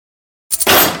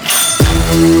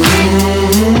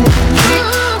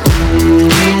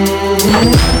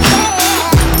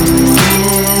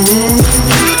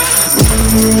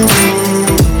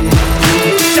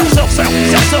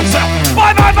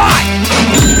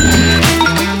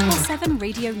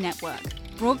Radio Network,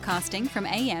 broadcasting from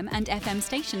AM and FM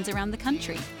stations around the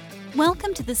country.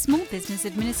 Welcome to the Small Business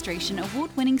Administration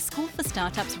award-winning School for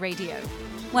Startups Radio,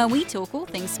 where we talk all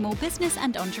things small business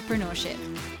and entrepreneurship.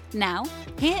 Now,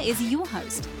 here is your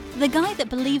host, the guy that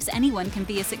believes anyone can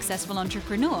be a successful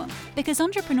entrepreneur, because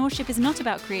entrepreneurship is not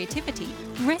about creativity,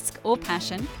 risk, or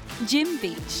passion, Jim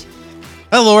Beach.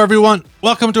 Hello, everyone.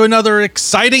 Welcome to another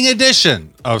exciting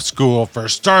edition of School for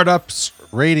Startups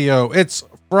Radio. It's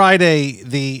Friday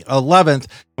the 11th.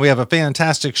 We have a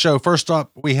fantastic show. First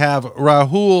up, we have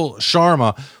Rahul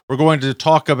Sharma. We're going to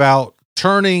talk about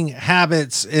turning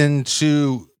habits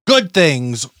into good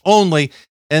things only.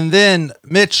 And then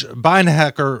Mitch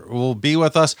Beinhaker will be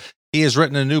with us. He has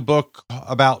written a new book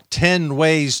about 10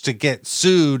 ways to get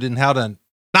sued and how to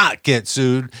not get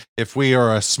sued if we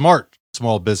are a smart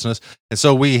small business. And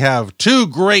so we have two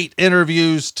great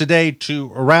interviews today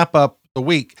to wrap up the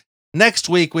week. Next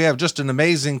week, we have just an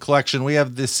amazing collection. We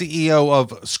have the CEO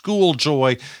of School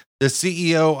Joy, the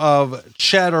CEO of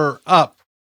Cheddar Up,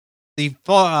 the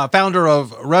founder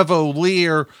of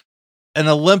Revolier, an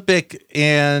Olympic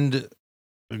and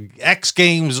X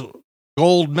Games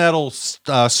gold medal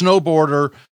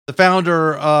snowboarder, the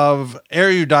founder of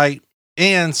Erudite,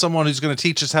 and someone who's going to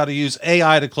teach us how to use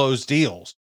AI to close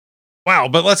deals. Wow,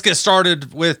 but let's get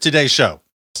started with today's show.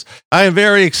 I am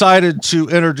very excited to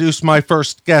introduce my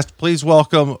first guest. Please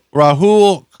welcome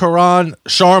Rahul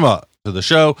Sharma to the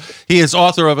show. He is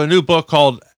author of a new book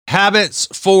called Habits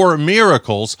for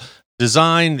Miracles,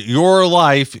 Design Your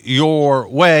Life Your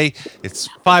Way. It's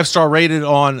 5-star rated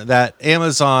on that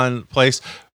Amazon place.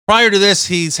 Prior to this,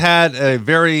 he's had a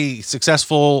very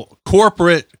successful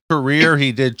corporate career.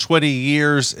 He did 20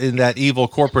 years in that evil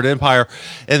corporate empire,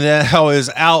 and then now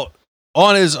is out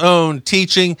on his own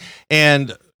teaching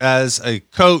and as a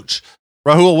coach.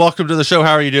 Rahul, welcome to the show.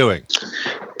 How are you doing?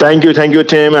 Thank you,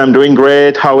 Tim. I'm doing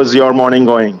great. How is your morning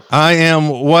going? I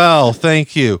am well,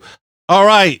 thank you. All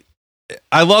right.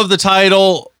 I love the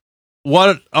title.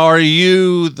 What are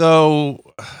you,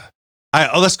 though?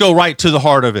 Let's go right to the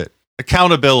heart of it.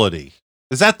 Accountability.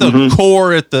 Is that the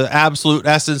core at the absolute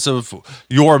essence of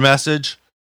your message?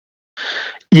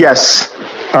 Yes.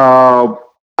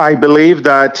 I believe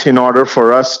that in order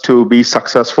for us to be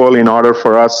successful, in order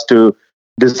for us to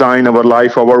design our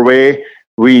life our way,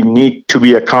 we need to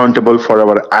be accountable for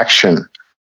our action.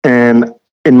 And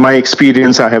in my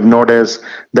experience, I have noticed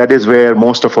that is where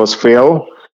most of us fail.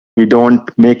 We don't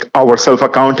make ourselves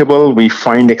accountable. We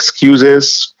find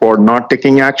excuses for not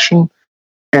taking action.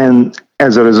 And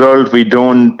as a result, we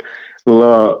don't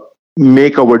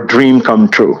make our dream come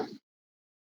true.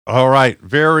 All right.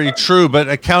 Very true. But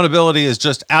accountability is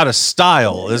just out of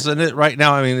style, isn't it? Right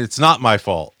now. I mean, it's not my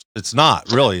fault. It's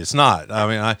not really. It's not. I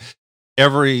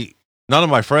mean, none of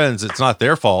my friends, it's not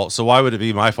their fault. So why would it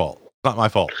be my fault? It's not my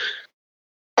fault.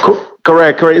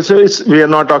 Correct. So we are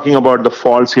not talking about the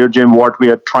faults here, Jim. What we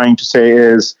are trying to say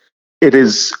is it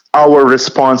is our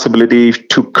responsibility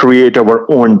to create our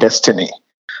own destiny.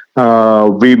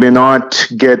 We may not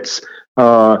get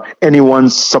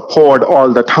anyone's support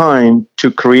all the time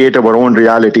to create our own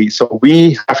reality. So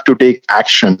we have to take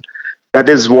action. That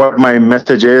is what my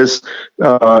message is.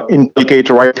 Inculcate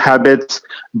right habits,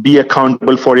 be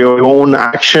accountable for your own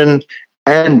action,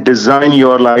 and design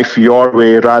your life your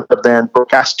way rather than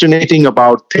procrastinating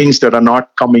about things that are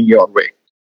not coming your way.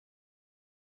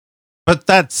 But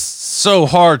that's so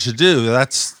hard to do.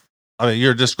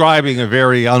 You're describing a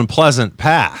very unpleasant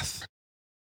path.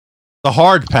 The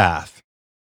hard path.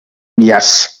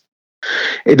 Yes,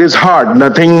 it is hard.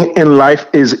 Nothing in life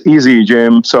is easy,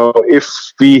 Jim. So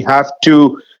if we have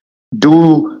to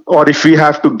if we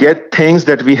have to get things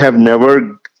that we have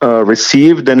never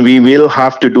received, then we will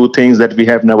have to do things that we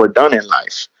have never done in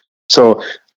life. So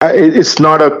it's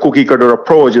not a cookie cutter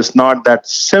approach. It's not that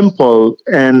simple.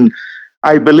 And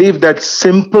I believe that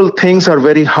simple things are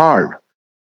very hard.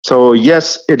 So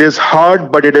yes, it is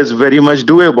hard, but it is very much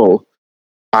doable.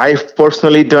 I've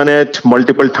personally done it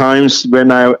multiple times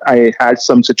when I had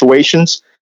some situations.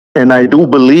 And I do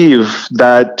believe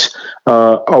that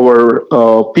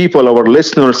our people, our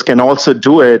listeners can also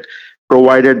do it,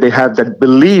 provided they have that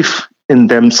belief in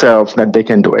themselves that they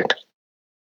can do it.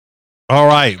 All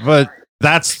right. But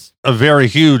that's a very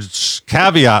huge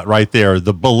caveat right there.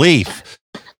 The belief.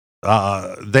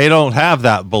 They don't have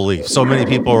that belief. So many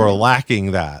people are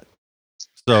lacking that.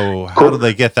 So how do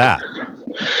they get that?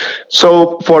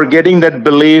 So for getting that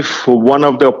belief, one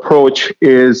of the approach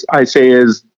is, I say,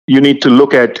 is you need to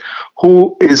look at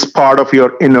who is part of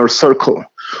your inner circle.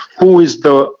 Who is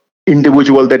the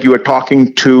individual that you are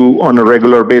talking to on a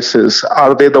regular basis?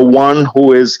 Are they the one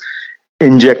who is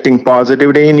injecting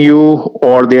positivity in you,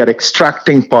 or they are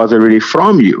extracting positivity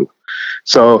from you?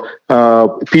 So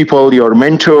people, your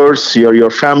mentors, your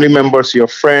family members, your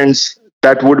friends,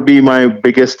 that would be my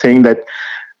biggest thing, that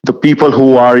the people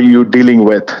who are you dealing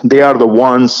with, they are the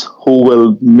ones who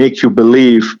will make you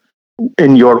believe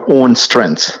in your own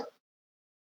strengths.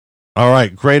 All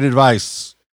right, great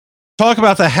advice. Talk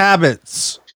about the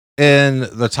habits in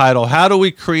the title. How do we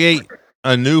create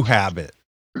a new habit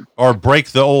or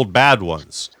break the old bad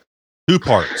ones? Two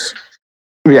parts.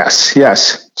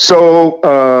 Yes. So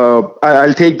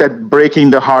I'll take that, breaking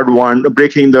the hard one,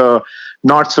 breaking the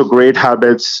not so great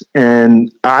habits.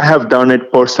 And I have done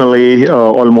it personally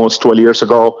almost 12 years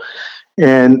ago.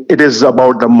 And it is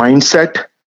about the mindset.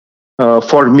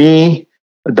 For me,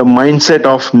 the mindset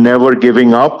of never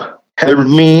giving up helped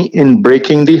me in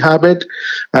breaking the habit.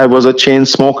 I was a chain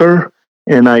smoker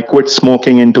and I quit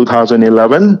smoking in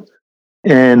 2011.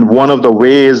 And one of the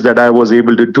ways that I was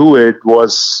able to do it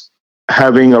was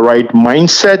having a right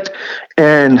mindset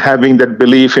and having that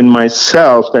belief in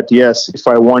myself that, yes, if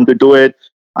I want to do it,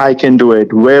 I can do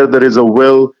it. Where there is a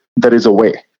will, there is a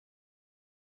way.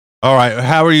 All right.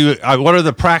 How are you? What are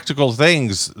the practical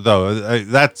things, though?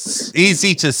 That's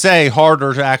easy to say,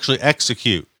 harder to actually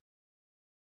execute.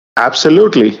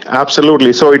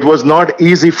 Absolutely. So it was not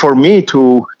easy for me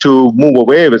to move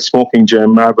away with smoking,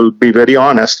 Jim. I will be very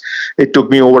honest. It took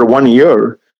me over 1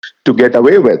 year to get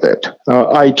away with it.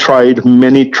 I tried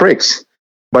many tricks,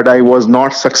 but I was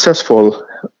not successful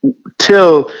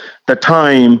till the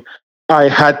time I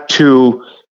had to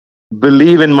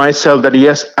believe in myself that,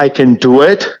 yes, I can do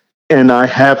it, and I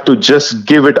have to just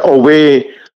give it away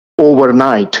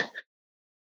overnight.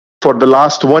 For the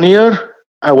last 1 year,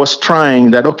 I was trying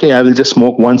that, okay, I will just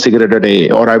smoke one cigarette a day,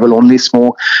 or I will only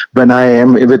smoke when I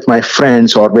am with my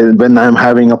friends or when I'm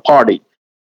having a party.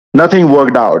 Nothing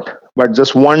worked out. But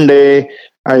just one day,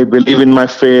 I believe in my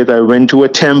faith. I went to a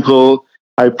temple.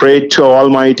 I prayed to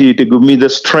Almighty to give me the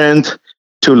strength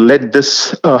to let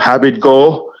this habit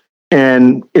go.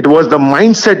 And it was the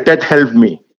mindset that helped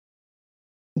me,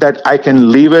 that I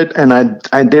can leave it. And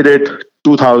I did it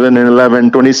 2011,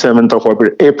 27th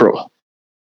of April.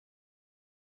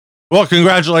 Well,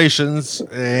 congratulations.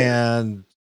 And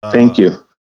thank you.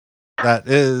 That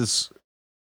is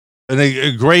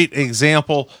a great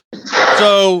example.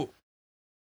 So,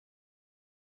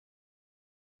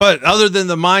 but other than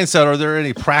the mindset, are there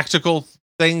any practical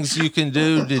things you can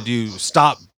do? Did you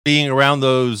stop being around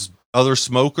those other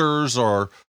smokers, or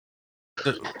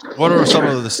what are some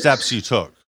of the steps you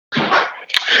took?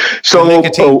 So, the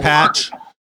nicotine patch?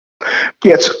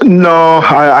 Yes, no,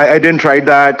 I didn't try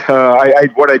that.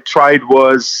 What I tried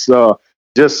was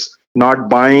just not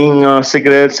buying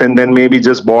cigarettes, and then maybe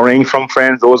just borrowing from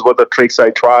friends. Those were the tricks I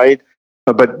tried,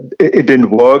 but it didn't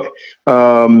work.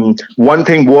 One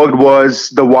thing worked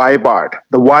was the why part,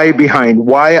 the why behind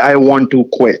why I want to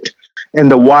quit.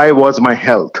 And the why was my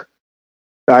health.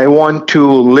 I want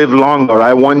to live longer.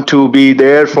 I want to be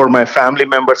there for my family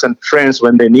members and friends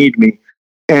when they need me.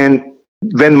 And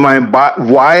when my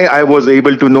why, I was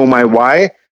able to know my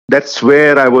why, that's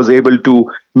where I was able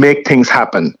to make things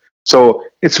happen. So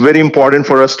it's very important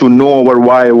for us to know our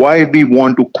why we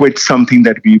want to quit something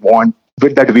that we want,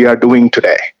 that we are doing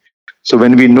today. So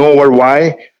when we know our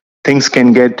why, things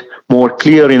can get more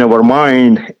clear in our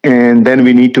mind, and then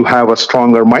we need to have a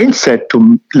stronger mindset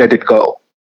to let it go.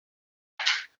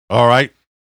 All right.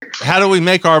 How do we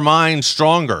make our mind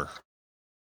stronger?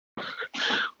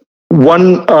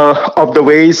 One of the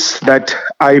ways that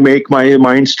I make my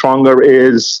mind stronger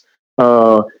is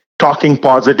talking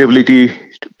positive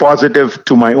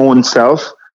to my own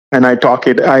self. And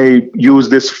I use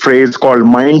this phrase called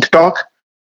mind talk,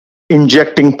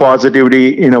 injecting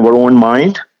positivity in our own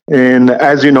mind. And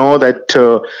as you know,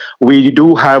 that we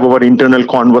do have our internal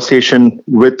conversation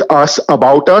with us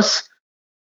about us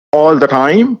all the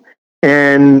time.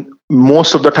 And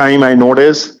most of the time I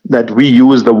notice that we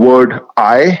use the word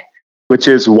I, which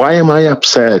is, why am I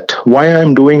upset? Why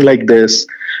I'm doing like this?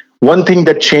 One thing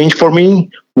that changed for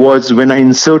me was when I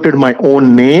inserted my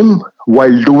own name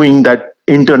while doing that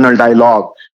internal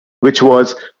dialogue, which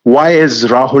was, why is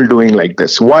Rahul doing like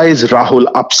this? Why is Rahul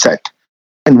upset?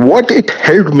 And what it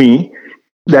helped me,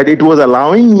 that it was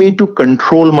allowing me to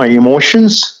control my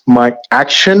emotions, my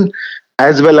action,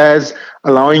 as well as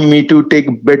allowing me to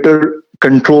take better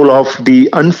control of the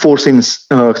unforeseen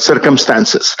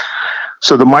circumstances.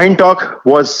 So the Mind Talk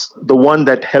was the one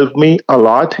that helped me a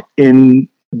lot in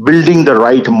building the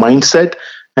right mindset,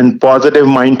 and positive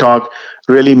Mind Talk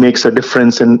really makes a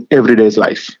difference in everyday's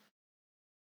life.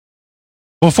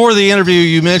 Before the interview,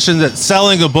 you mentioned that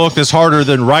selling a book is harder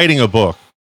than writing a book.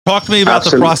 Talk to me about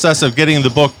the process of getting the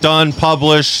book done,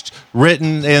 published,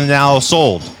 written, and now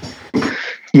sold.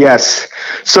 Yes.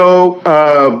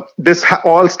 So this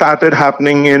all started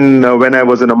happening in when I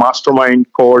was in a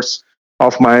mastermind course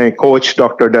of my coach,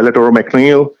 Dr. Delatoro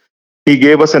McNeil. He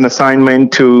gave us an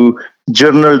assignment to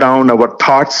journal down our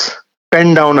thoughts,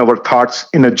 pen down our thoughts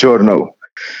in a journal.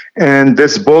 And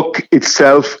this book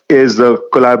itself is a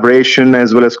collaboration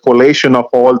as well as collation of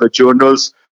all the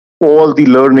journals, all the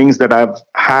learnings that I've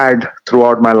had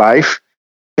throughout my life.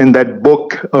 And that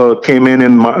book came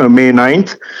in May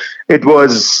 9th. It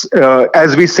was,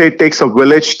 as we say, it takes a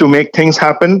village to make things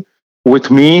happen.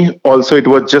 With me, also, it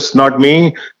was just not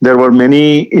me. There were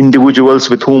many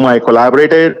individuals with whom I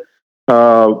collaborated.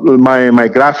 My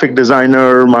graphic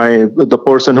designer, the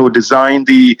person who designed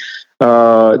the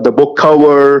book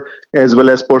cover, as well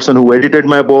as person who edited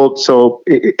my book. So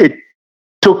it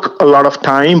took a lot of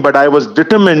time, but I was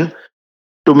determined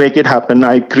to make it happen.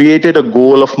 I created a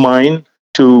goal of mine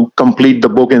to complete the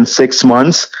book in 6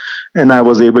 months, and I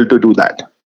was able to do that.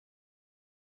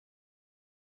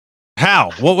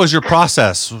 How? What was your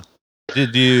process?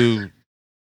 Did you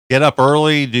get up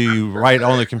early? Do you write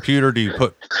on the computer? Do you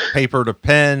put paper to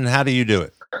pen? How do you do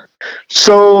it?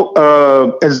 So,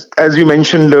 as you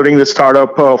mentioned during the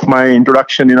startup of my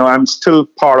introduction, I'm still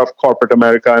part of corporate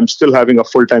America. I'm still having a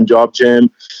full-time job, Jim.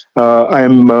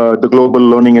 I'm the global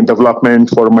learning and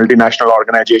development for a multinational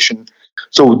organization.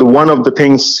 So, one of the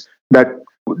things that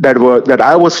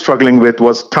I was struggling with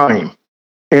was time,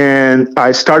 and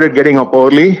I started getting up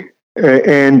early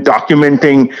and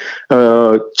documenting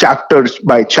chapters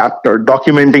by chapter,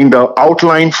 documenting the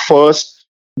outline first,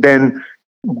 then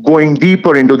going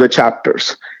deeper into the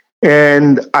chapters.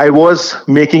 And I was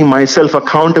making myself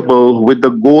accountable with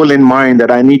the goal in mind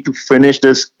that I need to finish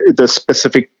the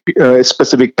specific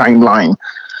timeline,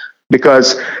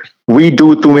 because we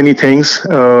do too many things.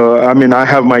 I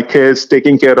have my kids,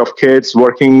 taking care of kids,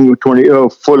 working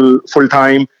full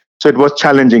time. So it was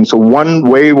challenging. So one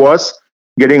way was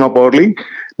getting up early.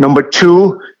 Number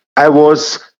two, I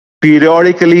was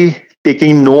periodically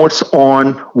taking notes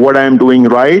on what I'm doing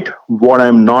right, what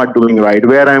I'm not doing right,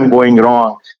 where I'm going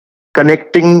wrong,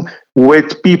 connecting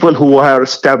with people who are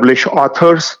established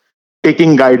authors,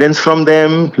 taking guidance from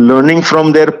them, learning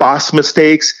from their past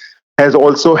mistakes has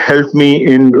also helped me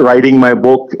in writing my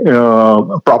book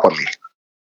properly.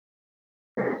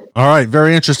 All right,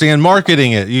 very interesting. And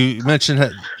marketing it, you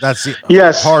mentioned that's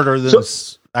harder than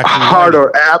actually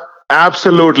harder.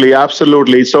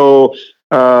 Absolutely. So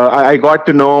I got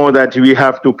to know that we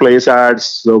have to place ads,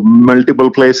 so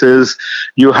multiple places.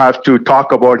 You have to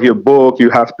talk about your book. You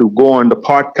have to go on the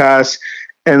podcast,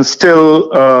 and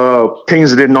still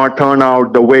things did not turn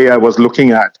out the way I was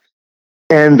looking at.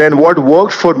 And then what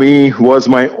worked for me was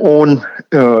my own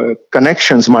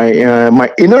connections, my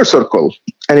inner circle.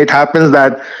 And it happens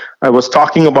that I was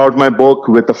talking about my book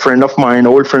with a friend of mine,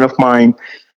 old friend of mine,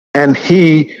 and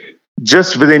he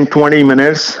just within 20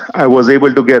 minutes, I was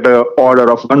able to get an order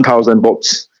of 1,000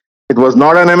 books. It was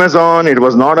not on Amazon. It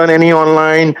was not on any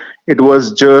online. It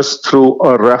was just through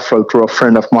a referral, through a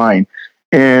friend of mine.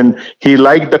 And he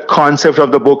liked the concept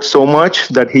of the book so much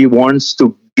that he wants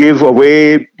to give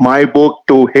away my book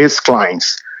to his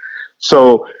clients.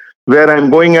 So where I'm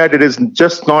going at, it is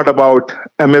just not about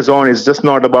Amazon. It's just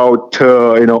not about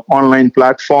online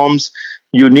platforms.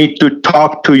 You need to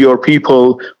talk to your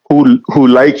people who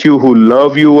like you, who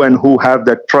love you, and who have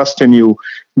that trust in you.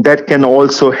 That can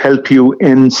also help you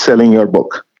in selling your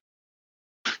book.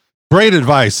 Great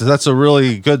advice. That's a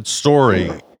really good story.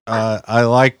 I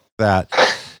like that.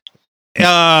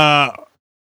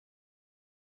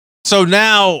 So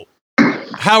now,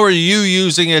 how are you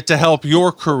using it to help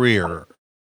your career?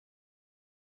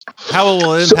 How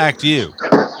will it impact you?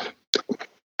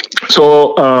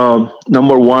 So,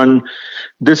 number one,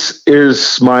 this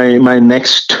is my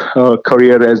next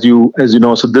career, as you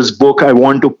know. So this book, I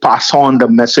want to pass on the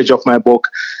message of my book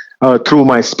through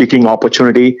my speaking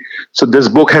opportunity. So this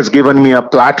book has given me a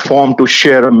platform to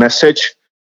share a message,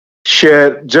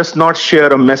 not share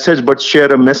a message, but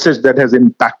share a message that has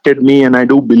impacted me. And I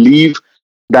do believe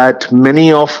that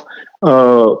many of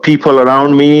people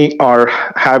around me are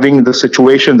having the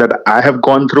situation that I have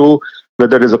gone through,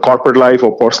 whether it is a corporate life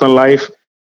or personal life.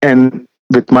 And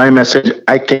with my message,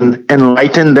 I can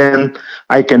enlighten them,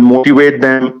 I can motivate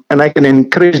them, and I can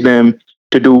encourage them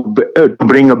to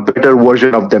bring a better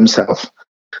version of themselves.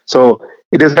 So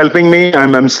It is helping me.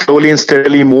 I'm slowly and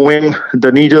steadily moving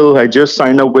the needle. I just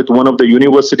signed up with one of the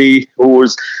university who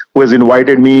has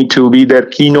invited me to be their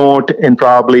keynote and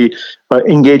probably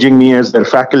engaging me as their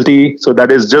faculty. So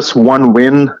that is just one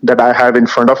win that I have in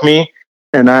front of me,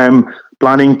 and I'm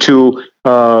planning to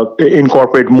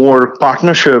incorporate more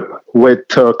partnership with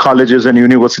colleges and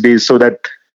universities so that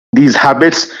these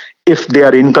habits, if they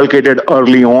are inculcated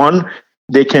early on,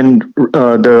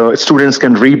 the students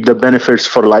can reap the benefits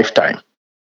for a lifetime.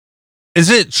 Is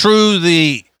it true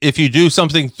if you do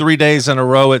something 3 days in a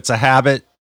row, it's a habit?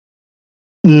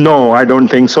 No, I don't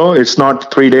think so. It's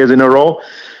not 3 days in a row.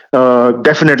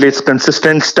 Definitely, it's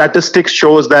consistent. Statistics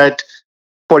shows that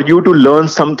for you to learn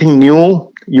something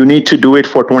new, you need to do it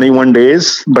for 21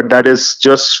 days. But that is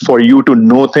just for you to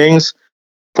know things.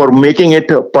 For making it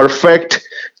perfect,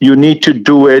 you need to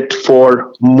do it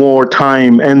for more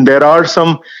time. And there are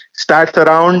some stats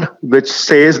around which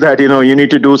says that you need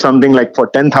to do something like for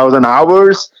 10,000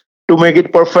 hours to make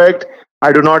it perfect.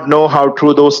 I do not know how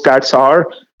true those stats are,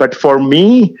 but for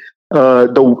me,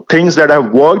 the things that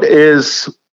have worked is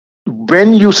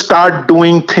when you start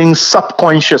doing things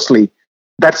subconsciously,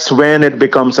 that's when it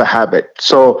becomes a habit.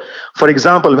 So, for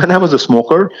example, when I was a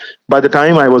smoker, by the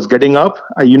time I was getting up,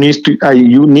 you need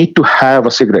to have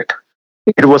a cigarette.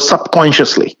 It was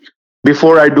subconsciously.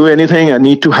 Before I do anything, I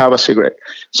need to have a cigarette.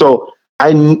 So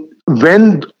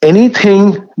when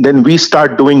anything, then we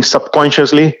start doing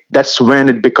subconsciously, that's when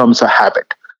it becomes a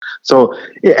habit. So,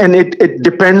 and it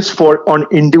depends on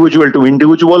individual to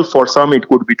individual. For some, it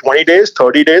could be 20 days,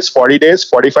 30 days, 40 days,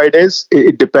 45 days.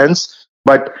 It depends.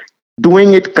 But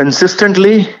doing it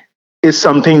consistently is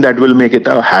something that will make it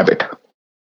a habit.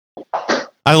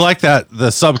 I like that,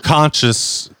 the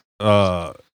subconscious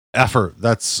effort.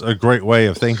 That's a great way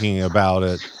of thinking about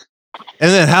it.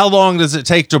 And then how long does it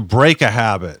take to break a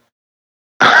habit?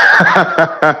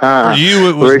 For you,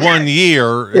 it was 1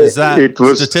 year. Is that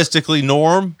statistically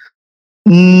norm?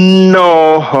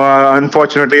 No,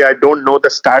 unfortunately, I don't know the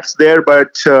stats there.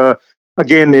 But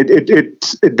again,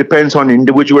 it depends on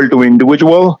individual to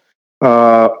individual.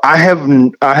 I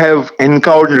have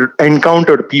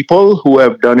encountered people who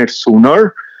have done it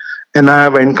sooner, and I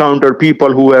have encountered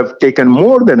people who have taken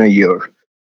more than a year.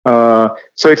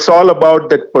 So it's all about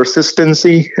that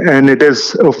persistency, and it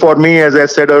is for me, as I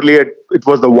said earlier, it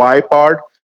was the why part.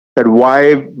 That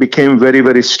why became very,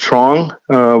 very strong,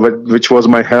 which was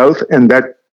my health, and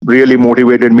that really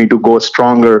motivated me to go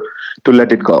stronger, to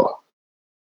let it go.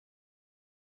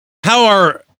 How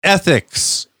are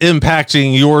ethics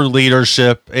impacting your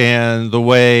leadership and the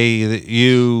way that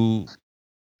you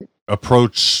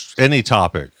approach any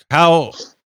topic? How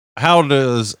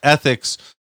does ethics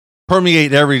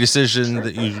permeate every decision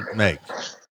that you make?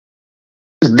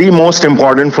 The most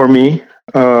important for me,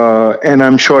 and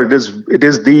I'm sure it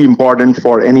is the important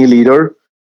for any leader.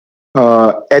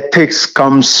 Ethics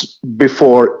comes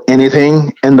before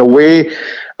anything, and the way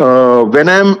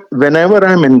whenever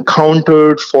I'm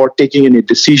encountered for taking any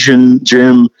decision,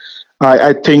 Jim,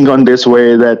 I think on this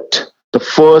way that the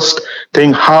first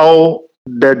thing, how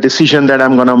the decision that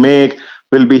I'm going to make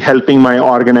will be helping my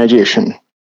organization,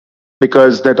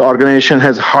 because that organization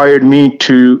has hired me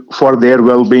for their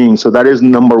well-being. So that is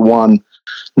number one.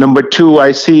 Number two,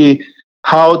 I see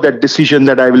how that decision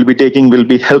that I will be taking will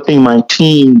be helping my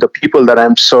team, the people that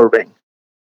I'm serving.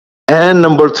 And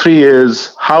number three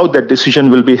is how that decision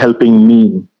will be helping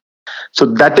me. So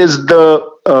that is the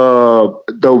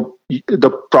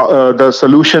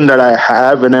solution that I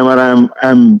have whenever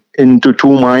I'm into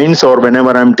two minds or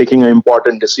whenever I'm taking an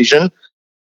important decision.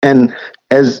 And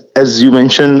as you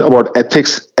mentioned about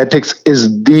ethics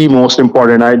is the most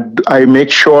important. I make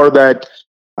sure that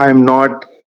I'm not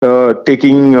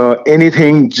taking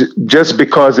anything just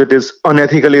because it is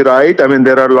unethically right. I mean,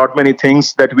 there are many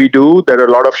things that we do. There are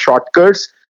a lot of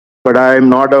shortcuts, but I am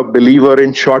not a believer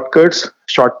in shortcuts.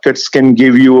 Shortcuts can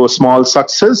give you a small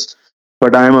success,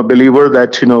 but I am a believer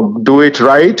that, do it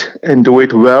right and do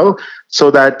it well so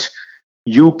that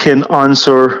you can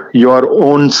answer your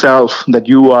own self that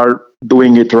you are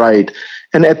doing it right.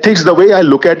 And ethics, the way I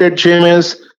look at it, Jim,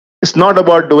 is it's not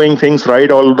about doing things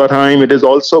right all the time. It is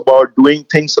also about doing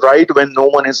things right when no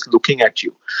one is looking at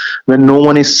you, when no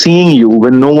one is seeing you,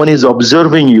 when no one is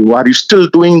observing you. Are you still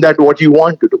doing what you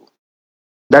want to do?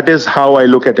 That is how I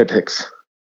look at ethics.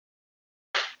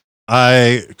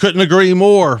 I couldn't agree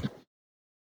more.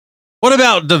 What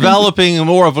about developing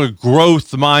more of a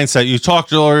growth mindset? You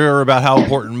talked earlier about how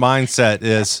important mindset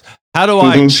is. How do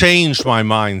I change my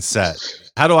mindset?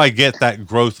 How do I get that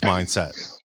growth mindset?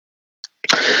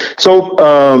 So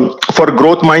for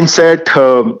growth mindset,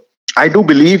 I do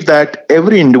believe that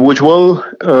every individual,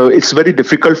 it's very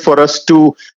difficult for us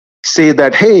to say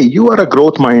that, hey, you are a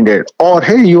growth minded or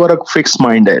hey, you are a fixed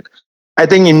minded. I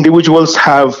think individuals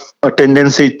have a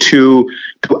tendency to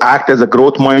act as a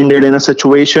growth minded in a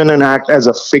situation and act as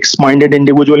a fixed minded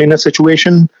individual in a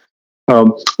situation.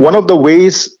 One of the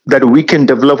ways that we can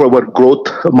develop our growth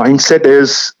mindset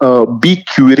is be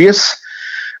curious,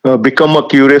 become a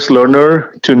curious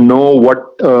learner to know what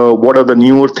are the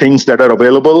newer things that are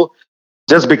available.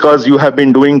 Just because you have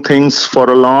been doing things for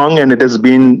a long and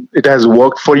it has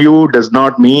worked for you does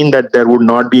not mean that there would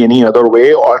not be any other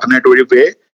way, alternative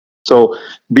way. So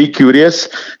be curious.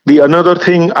 The another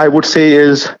thing I would say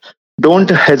is don't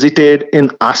hesitate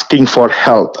in asking for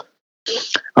help.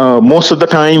 Most of the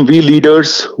time, we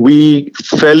leaders, we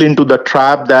fell into the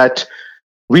trap that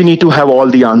we need to have all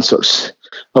the answers.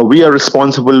 We are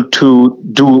responsible to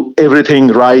do everything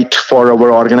right for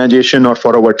our organization or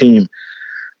for our team.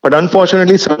 But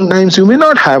unfortunately, sometimes you may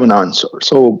not have an answer.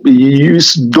 So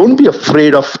don't be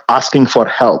afraid of asking for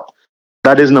help.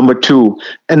 That is number two.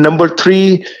 And number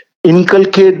three,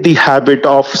 inculcate the habit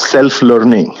of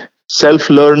self-learning.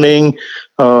 Self-learning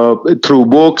through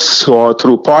books or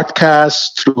through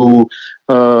podcasts, through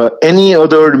any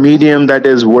other medium that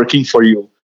is working for you.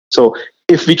 So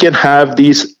if we can have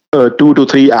these 2 to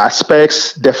 3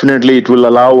 aspects, definitely it will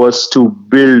allow us to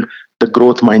build the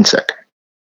growth mindset.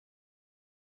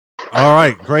 All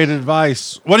right, great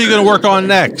advice. What are you going to work on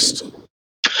next?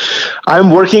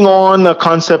 I'm working on a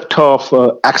concept of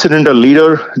accidental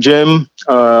leader, Jim.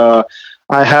 I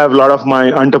have a lot of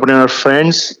my entrepreneur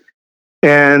friends,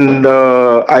 and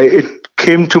it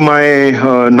came to my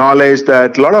knowledge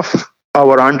that a lot of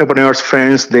our entrepreneurs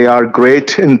friends, they are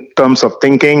great in terms of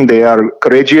thinking, they are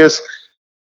courageous,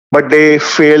 but they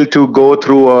fail to go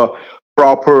through a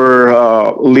proper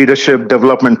leadership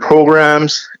development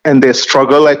programs, and they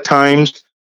struggle at times.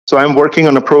 So I'm working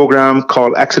on a program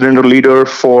called Accidental Leader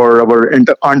for our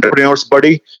entrepreneurs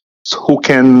buddy, who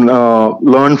can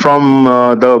learn from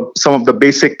some of the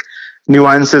basic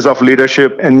nuances of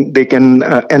leadership, and they can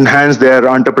enhance their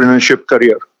entrepreneurship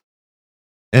career.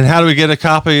 And how do we get a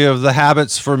copy of the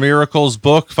Habits for Miracles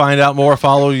book? Find out more,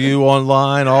 follow you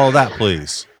online, all of that,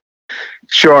 please.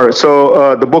 Sure.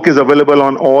 So the book is available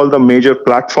on all the major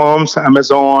platforms: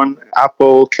 Amazon,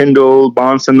 Apple, Kindle,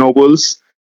 Barnes and Nobles.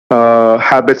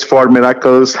 Habits for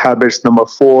Miracles, Habits number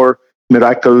 4,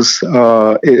 Miracles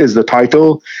is the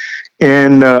title.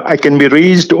 And I can be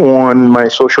reached on my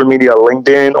social media,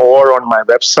 LinkedIn, or on my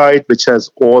website, which has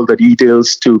all the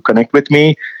details to connect with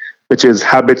me, which is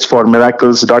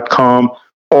habitsformiracles.com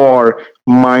or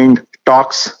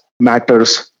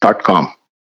mindtalksmatters.com.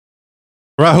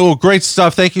 Rahul, great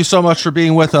stuff. Thank you so much for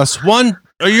being with us.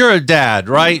 You're a dad,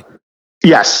 right?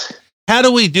 Yes. How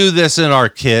do we do this in our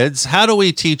kids? How do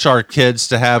we teach our kids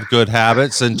to have good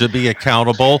habits and to be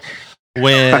accountable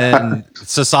when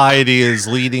society is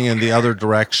leading in the other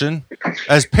direction?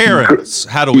 As parents,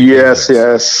 how do we do this?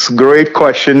 Yes. Great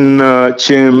question,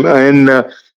 Jim. And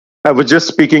I was just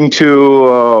speaking to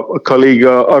a colleague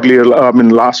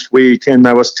last week, and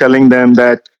I was telling them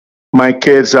that my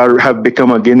kids have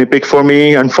become a guinea pig for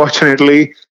me,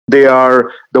 unfortunately. They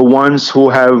are the ones who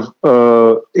have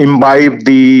imbibed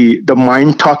the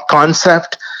mind talk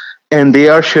concept, and they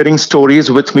are sharing stories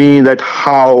with me that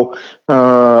how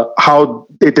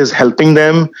it is helping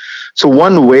them. So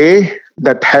one way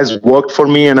that has worked for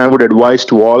me, and I would advise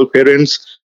to all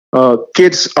parents,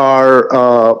 kids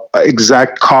are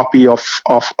exact copy of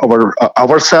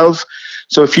ourselves.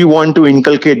 So if you want to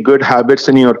inculcate good habits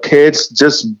in your kids,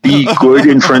 just be good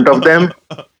in front of them.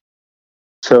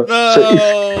 So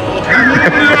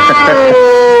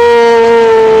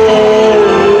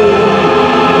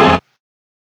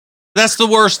that's the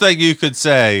worst thing you could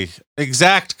say.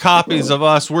 Exact copies of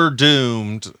us, we're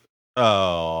doomed.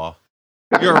 Oh,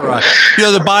 you're right.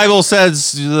 The Bible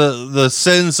says the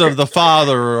sins of the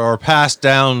father are passed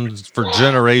down for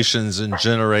generations and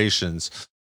generations.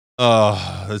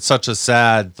 Oh, it's such a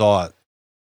sad thought.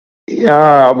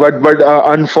 Yeah, but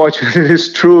unfortunately,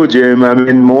 it's true, Jim. I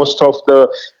mean, most of the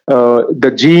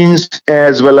genes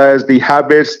as well as the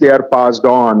habits, they are passed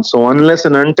on. So unless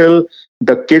and until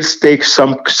the kids take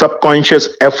some subconscious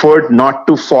effort not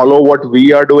to follow what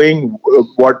we are doing,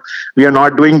 what we are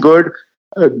not doing good,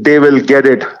 they will get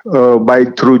it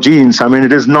through genes. I mean,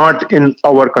 it is not in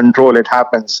our control. It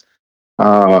happens.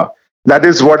 That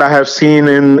is what I have seen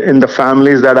in the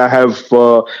families that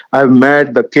I've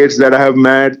met, the kids that I have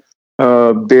met.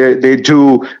 They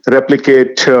do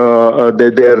replicate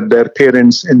their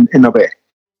parents in a way.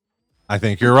 I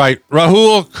think you're right.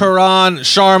 Rahul, Karan,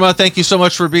 Sharma, thank you so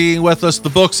much for being with us. The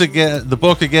book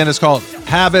again is called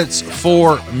Habits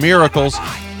for Miracles.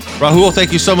 Rahul,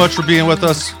 thank you so much for being with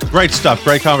us. Great stuff.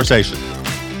 Great conversation.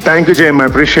 Thank you, Jim. I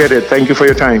appreciate it. Thank you for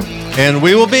your time. And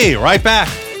we will be right back.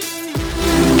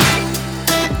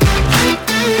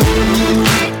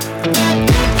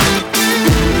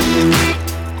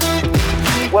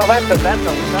 Well, that's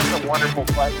a wonderful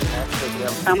question, actually,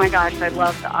 Jim. Oh my gosh, I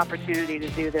love the opportunity to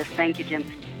do this. Thank you, Jim.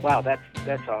 Wow, that's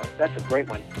a great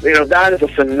one. That is a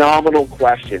phenomenal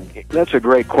question. That's a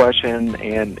great question,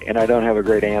 and I don't have a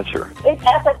great answer.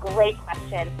 That's a great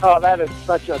question. Oh, that is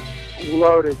such a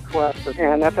loaded question,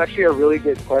 and that's actually a really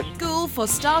good question. School for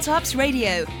Startups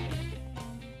Radio.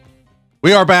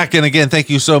 We are back, and again,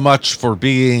 thank you so much for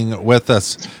being with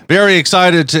us. Very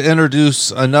excited to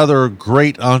introduce another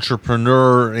great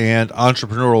entrepreneur and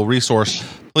entrepreneurial resource.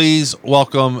 Please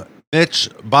welcome Mitch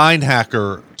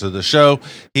Beinhaker to the show.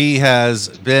 He has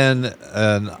been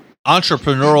an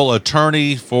entrepreneurial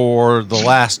attorney for the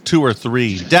last 2 or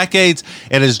 3 decades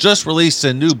and has just released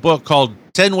a new book called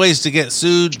 10 Ways to Get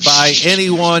Sued by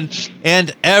Anyone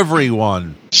and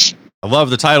Everyone. I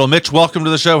love the title. Mitch, welcome to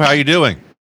the show. How are you doing?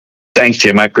 Thanks,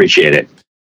 Jim. I appreciate it.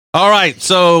 All right.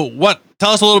 So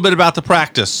tell us a little bit about the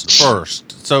practice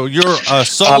first. So you're a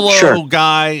solo Sure.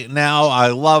 guy now. I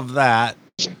love that.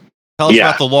 Tell us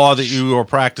about the law that you are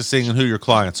practicing and who your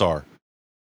clients are.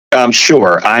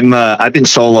 Sure. I've been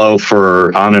solo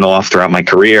for on and off throughout my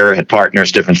career, had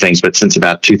partners, different things, but since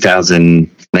about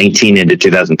 2019 into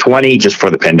 2020, just for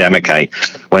the pandemic, I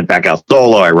went back out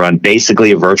solo. I run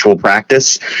basically a virtual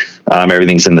practice.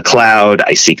 Everything's in the cloud.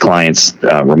 I see clients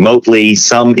remotely,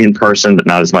 some in person, but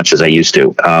not as much as I used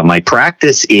to. My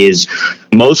practice is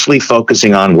mostly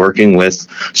focusing on working with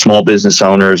small business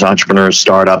owners, entrepreneurs,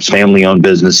 startups, family-owned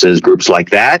businesses, groups like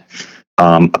that.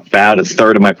 About a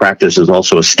third of my practice is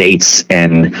also estates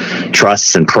and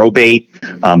trusts and probate,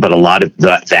 but a lot of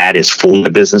that is for the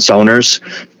business owners.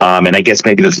 And I guess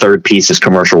maybe the third piece is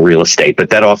commercial real estate,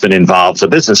 but that often involves a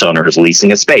business owner who's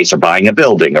leasing a space or buying a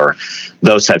building or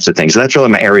those types of things. So that's really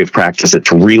my area of practice.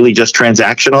 It's really just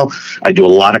transactional. I do a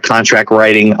lot of contract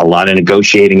writing, a lot of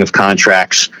negotiating of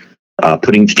contracts,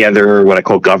 putting together what I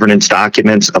call governance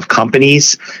documents of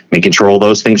companies, making sure all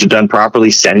those things are done properly,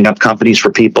 setting up companies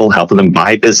for people, helping them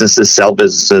buy businesses, sell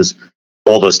businesses,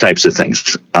 all those types of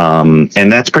things.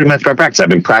 And that's pretty much my practice. I've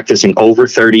been practicing over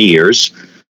 30 years.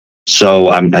 So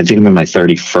I think I'm in my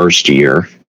 31st year.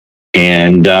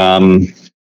 And I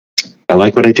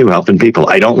like what I do, helping people.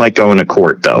 I don't like going to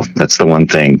court, though. That's the one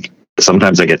thing.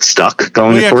 Sometimes I get stuck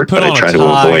going to court, but I try to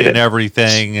avoid it. And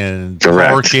everything and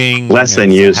correct. Working less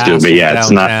than used to, but yeah,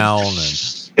 it's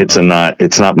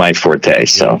not my forte.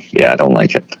 So yeah, I don't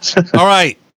like it. All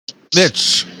right,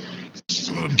 Mitch.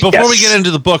 Before we get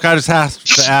into the book, I just have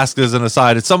to ask as an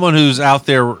aside: as someone who's out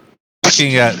there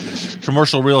looking at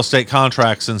commercial real estate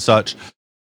contracts and such,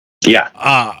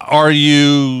 are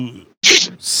you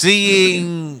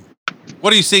seeing?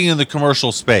 What are you seeing in the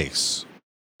commercial space?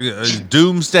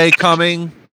 Doomsday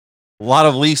coming, a lot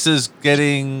of leases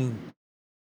getting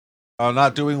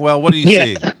not doing well. What do you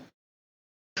see?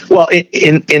 Well,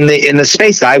 in the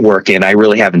space I work in, I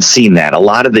really haven't seen that. A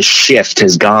lot of the shift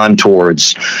has gone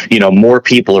towards, more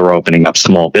people are opening up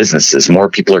small businesses, more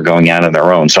people are going out on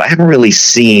their own. So I haven't really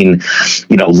seen,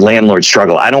 landlords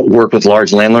struggle. I don't work with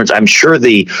large landlords. I'm sure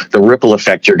the ripple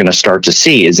effect you're going to start to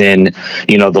see is in,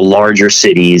 the larger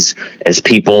cities as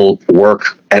people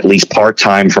work at least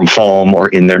part-time from home or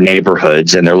in their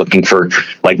neighborhoods, and they're looking for,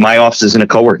 like, my office is in a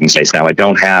co-working space now. I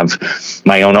don't have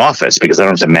my own office because I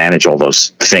don't have to manage all those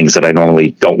things that I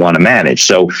normally don't want to manage.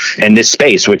 So, and this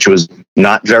space, which was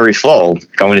not very full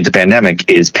going into pandemic,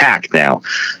 is packed now.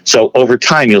 So over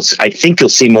time, I think you'll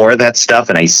see more of that stuff,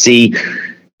 and I see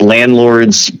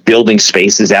landlords building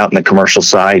spaces out in the commercial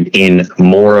side in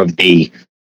more of the,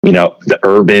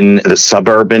 the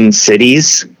suburban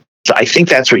cities. So I think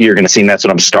that's what you're going to see, and that's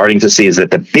what I'm starting to see, is that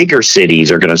the bigger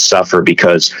cities are going to suffer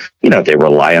because, they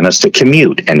rely on us to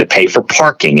commute and to pay for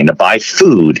parking and to buy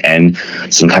food and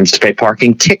sometimes to pay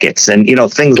parking tickets and,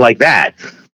 things like that.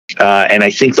 And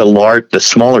I think the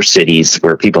smaller cities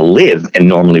where people live and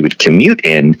normally would commute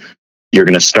in, you're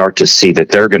going to start to see that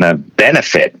they're going to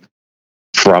benefit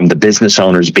from the business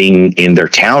owners being in their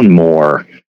town more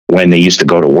when they used to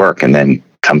go to work and then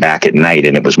come back at night,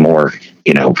 and it was more,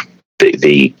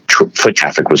 the foot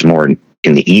traffic was more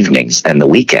in the evenings and the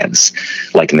weekends.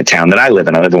 Like in the town that I live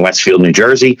in in Westfield, New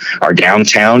Jersey, our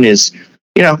downtown is,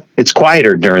 it's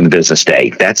quieter during the business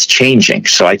day. That's changing.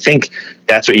 So I think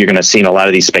that's what you're going to see. And a lot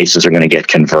of these spaces are going to get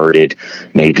converted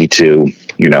maybe to,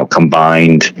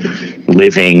 combined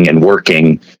living and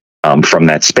working from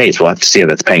that space. We'll have to see how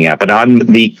that's paying out. But on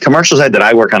the commercial side that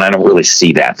I work on, I don't really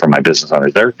see that from my business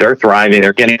owners. They're thriving.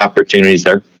 They're getting opportunities.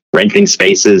 They're renting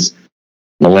spaces.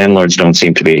 The landlords don't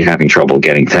seem to be having trouble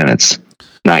getting tenants.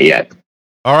 Not yet.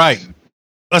 All right.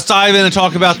 Let's dive in and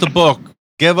talk about the book.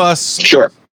 Give us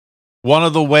one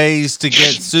of the ways to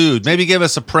get sued. Maybe give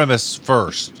us a premise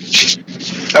first.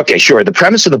 Okay, sure. The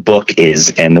premise of the book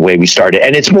is, and the way we started,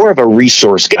 and it's more of a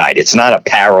resource guide. It's not a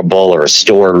parable or a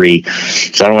story.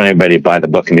 So I don't want anybody to buy the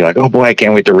book and be like, oh boy, I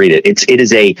can't wait to read it. It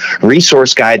is a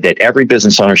resource guide that every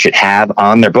business owner should have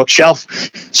on their bookshelf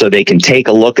so they can take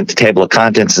a look at the table of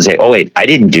contents and say, oh wait, I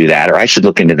didn't do that, or I should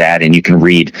look into that, and you can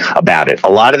read about it. A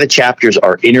lot of the chapters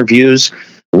are interviews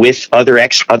with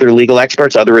other legal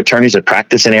experts, other attorneys that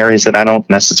practice in areas that I don't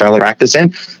necessarily practice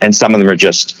in, and some of them are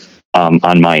just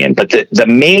on my end. But the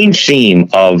main theme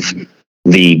of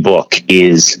the book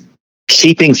is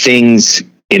keeping things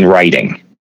in writing,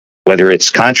 whether it's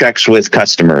contracts with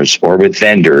customers or with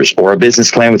vendors or a business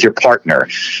plan with your partner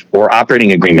or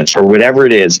operating agreements or whatever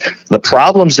it is. The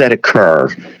problems that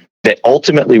occur that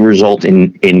ultimately result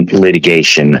in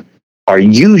litigation are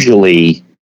usually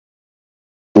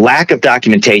lack of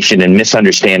documentation and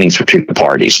misunderstandings between the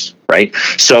parties, right?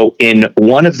 So in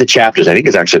one of the chapters, I think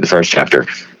it's actually the first chapter,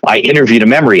 I interviewed a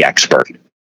memory expert.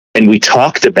 And we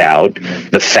talked about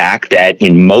the fact that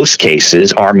in most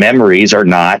cases, our memories are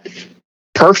not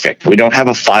perfect. We don't have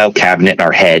a file cabinet in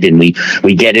our head, and we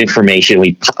get information,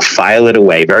 we file it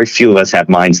away. Very few of us have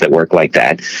minds that work like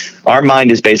that. Our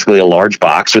mind is basically a large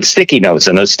box with sticky notes,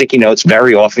 and those sticky notes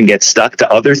very often get stuck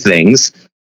to other things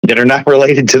that are not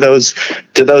related to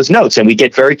those notes, and we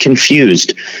get very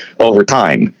confused over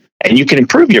time. And you can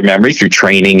improve your memory through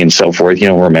training and so forth,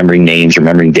 remembering names,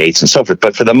 remembering dates and so forth.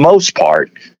 But for the most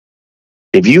part,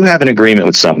 if you have an agreement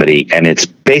with somebody and it's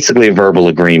basically a verbal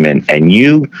agreement and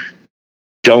you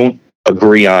don't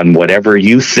agree on whatever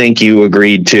you think you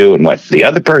agreed to and what the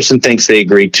other person thinks they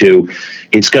agreed to,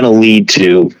 it's going to lead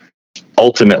to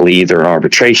ultimately either an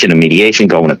arbitration, a mediation,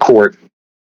 going to court,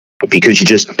 because you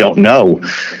just don't know.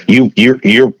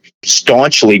 You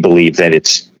staunchly believe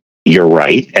that you're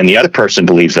right, and the other person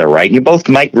believes they're right. You both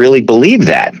might really believe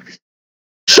that.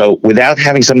 So without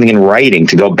having something in writing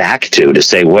to go back to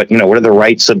say what are the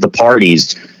rights of the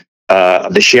parties,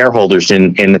 the shareholders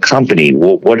in the company,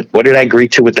 what did I agree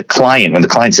to with the client when the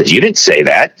client says, you didn't say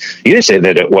that,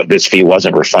 what this fee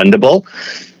wasn't refundable.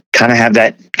 Kind of have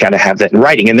that in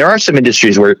writing. And there are some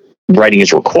industries where writing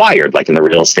is required, like in the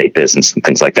real estate business and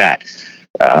things like that.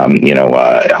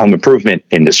 Home improvement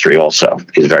industry also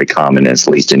is very common, at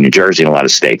least in New Jersey and a lot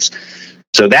of states.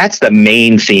 So that's the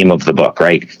main theme of the book,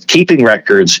 right? Keeping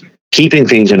records, keeping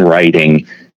things in writing,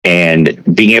 and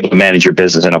being able to manage your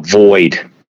business and avoid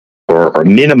or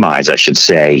minimize, I should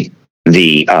say,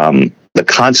 the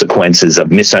consequences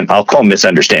of I'll call them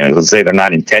misunderstandings. Let's say they're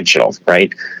not intentional,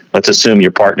 right? Let's assume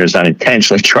your partner's not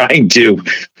intentionally trying to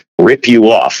rip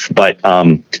you off, but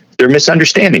they're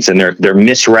misunderstandings and they're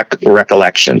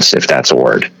misrecollections, if that's a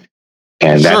word.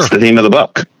 And that's the theme of the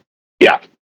book. Yeah.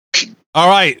 All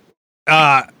right.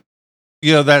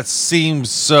 That seems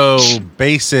so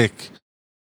basic.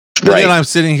 Right. And I'm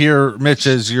sitting here, Mitch,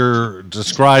 as you're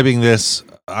describing this,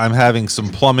 I'm having some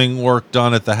plumbing work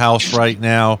done at the house right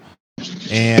now.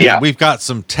 And we've got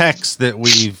some texts that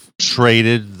we've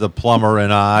traded, the plumber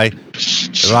and I.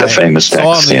 The famous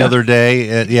saw him the other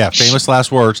day. Famous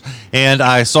last words. And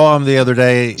I saw him the other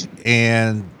day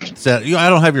and said, I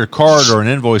don't have your card or an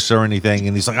invoice or anything.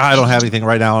 And he's like, I don't have anything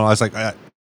right now. And I was like, I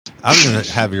don't even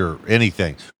have your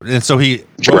anything. And so he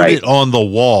wrote it on the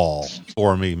wall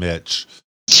for me, Mitch.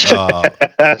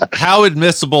 How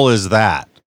admissible is that?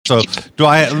 So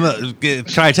can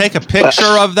I take a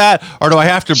picture of that, or do I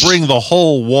have to bring the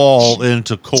whole wall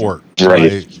into court?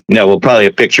 Right. No, well, probably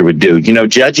a picture would do.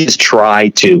 Judges try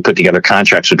to put together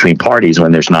contracts between parties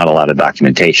when there's not a lot of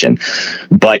documentation.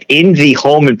 But in the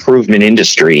home improvement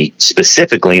industry,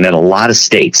 specifically, and in a lot of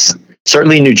states,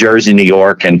 certainly New Jersey, New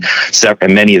York, and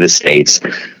many of the states,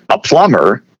 a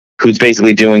plumber who's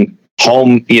basically doing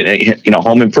home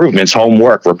improvements, home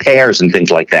work, repairs, and things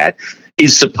like that,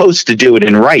 is supposed to do it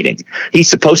in writing. He's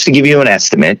supposed to give you an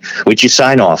estimate, which you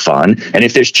sign off on. And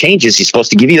if there's changes, he's supposed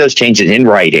to give you those changes in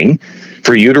writing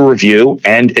for you to review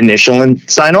and initial and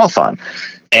sign off on.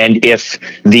 And if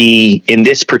in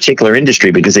this particular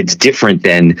industry, because it's different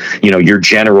than, your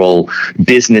general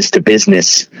business to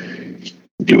business,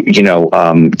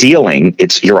 dealing,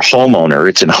 you're a homeowner,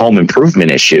 it's a home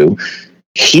improvement issue.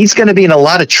 He's going to be in a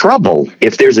lot of trouble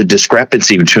if there's a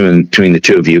discrepancy between the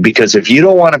two of you, because if you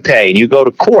don't want to pay and you go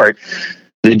to court,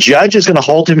 the judge is going to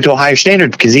hold him to a higher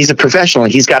standard because he's a professional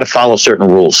and he's got to follow certain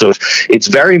rules. So it's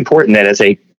very important that as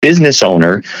a business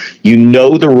owner, you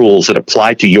know the rules that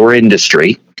apply to your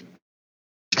industry,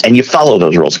 and you follow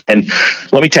those rules. And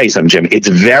let me tell you something, Jim. It's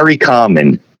very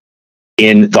common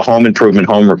in the home improvement,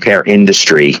 home repair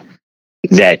industry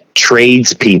that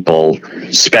tradespeople,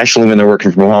 especially when they're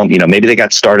working from home, maybe they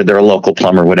got started, they're a local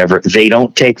plumber, whatever. They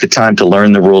don't take the time to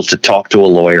learn the rules, to talk to a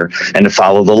lawyer, and to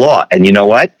follow the law. And you know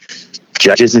what?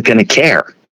 Judge isn't going to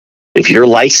care. If you're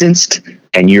licensed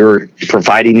and you're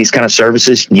providing these kind of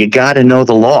services, you got to know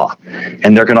the law,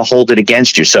 and they're going to hold it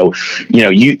against you. So,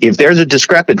 if there's a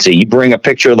discrepancy, you bring a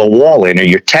picture of the wall in or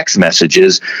your text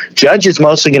messages, judge is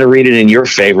mostly going to read it in your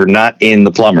favor, not in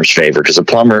the plumber's favor, because the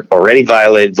plumber already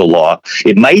violated the law.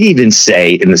 It might even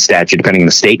say in the statute, depending on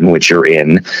the state in which you're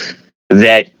in,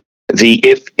 that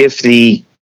if the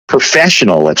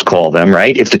professional, let's call them,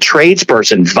 right, if the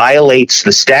tradesperson violates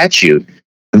the statute,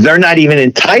 they're not even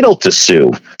entitled to sue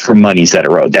for monies that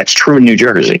are owed. That's true in New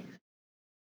Jersey.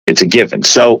 It's a given.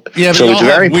 So it's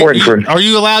very important Are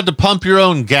you allowed to pump your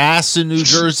own gas in New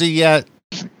Jersey yet?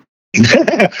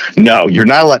 No, you're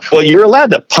not allowed. Well, you're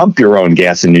allowed to pump your own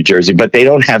gas in New Jersey, but they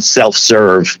don't have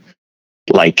self-serve.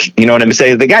 Like, you know what I'm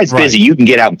saying? The guy's busy. You can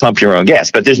get out and pump your own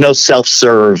gas, but there's no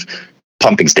self-serve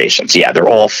pumping stations. Yeah, they're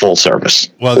all full service.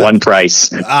 Well, one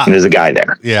price, and there's a guy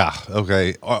there. Yeah,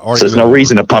 okay. So there's no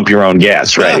reason to pump your own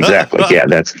gas, right? Exactly. Yeah,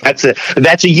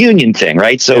 that's a union thing,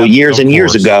 right? So years and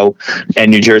years ago, and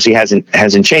New Jersey hasn't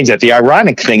changed that. The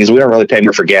ironic thing is we don't really pay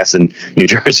more for gas in New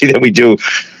Jersey than we do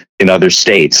in other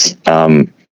states.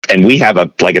 And we have a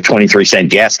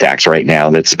 23-cent gas tax right now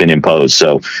that's been imposed.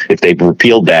 So if they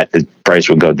repealed that, the price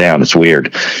would go down. It's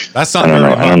weird. That's not very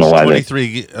much. I don't know why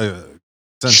 23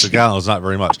 cents a gallon is not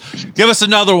very much. Give us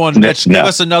another one, Mitch. Give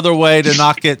us another way to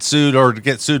not get sued or to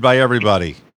get sued by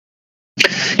everybody.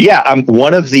 Yeah,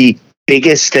 one of the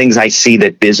biggest things I see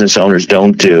that business owners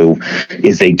don't do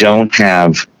is they don't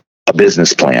have a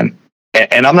business plan.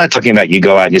 And I'm not talking about you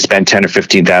go out and you spend $10,000 or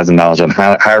 $15,000 on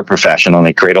hire a professional and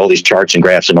they create all these charts and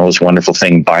graphs and all this wonderful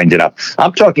thing, bind it up.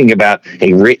 I'm talking about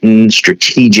a written,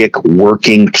 strategic,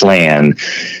 working plan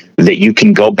that you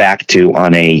can go back to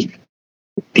on a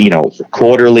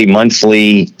quarterly,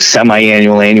 monthly,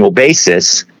 semi-annual, annual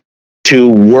basis to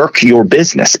work your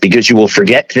business, because you will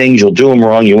forget things, you'll do them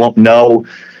wrong, you won't know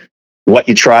what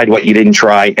you tried, what you didn't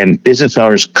try, and business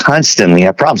owners constantly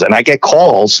have problems. And I get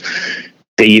calls,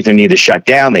 they either need to shut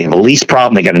down, they have a lease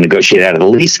problem, they got to negotiate out of the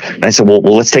lease. And I said, well,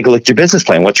 let's take a look at your business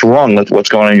plan. What's wrong? What's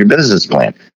going on in your business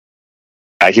plan?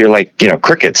 I hear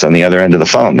crickets on the other end of the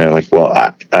phone. They're like, well,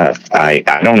 I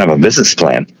don't have a business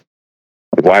plan.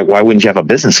 Why wouldn't you have a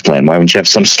business plan? Why wouldn't you have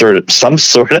some sort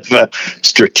of a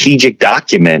strategic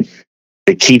document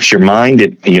that keeps your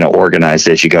mind, organized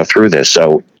as you go through this?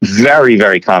 So very,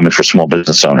 very common for small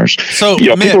business owners. So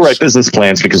Mitch, people write business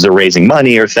plans because they're raising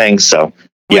money or things. So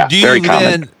yeah, very common. Do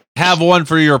you then have one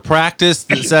for your practice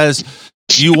that says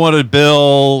you want to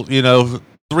bill, $3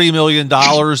 million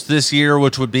this year,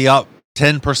 which would be up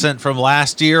 10% from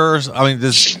last year? I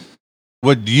mean,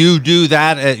 would you do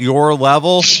that at your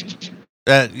level?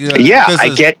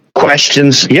 I get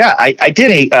questions. Yeah, I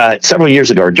did several years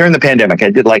ago, or during the pandemic,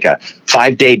 I did like a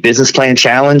 5-day business plan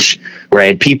challenge where I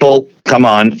had people come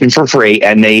on for free,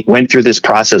 and they went through this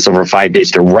process over 5 days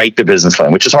to write the business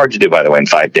plan, which is hard to do, by the way, in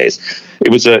 5 days.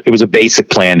 It was a basic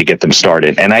plan to get them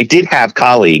started. And I did have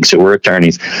colleagues who were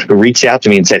attorneys who reached out to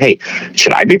me and said, hey,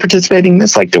 should I be participating in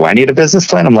this? Like, do I need a business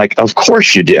plan? I'm like, of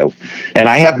course you do. And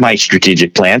I have my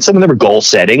strategic plan. Some of them are goal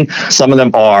setting. Some of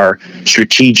them are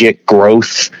strategic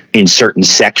growth in certain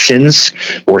sections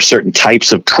or certain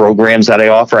types of programs that I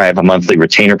offer. I have a monthly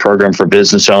retainer program for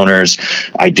business owners.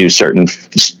 I do certain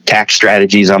tax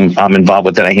strategies I'm involved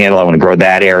with that I handle. I want to grow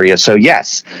that area. So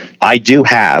yes, I do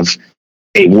have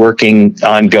a working,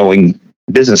 ongoing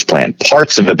business plan,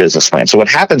 parts of a business plan. So what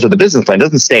happens with a business plan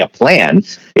doesn't stay a plan.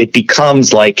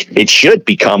 It should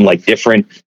become like different,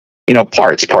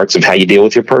 parts of how you deal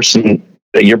with your personnel,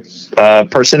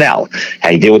 how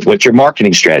you deal with what your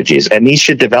marketing strategy is. And these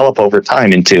should develop over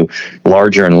time into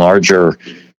larger and larger,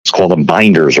 let's call them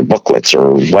binders or booklets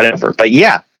or whatever. But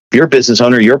yeah, if you're a business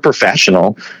owner, you're a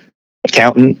professional,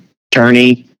 accountant,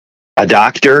 attorney, a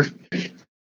doctor.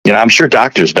 I'm sure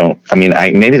doctors don't. I mean,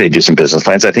 maybe they do some business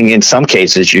plans. I think in some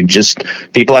cases,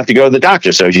 people have to go to the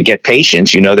doctor. So as you get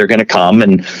patients, they're going to come,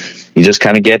 and you just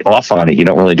kind of get off on it. You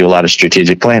don't really do a lot of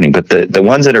strategic planning. But the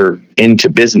ones that are into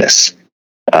business,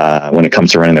 when it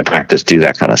comes to running their practice, do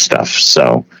that kind of stuff.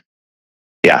 So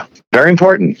yeah, very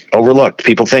important. Overlooked.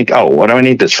 People think, oh, what do I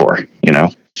need this for?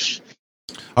 All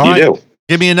right. Do.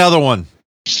 Give me another one.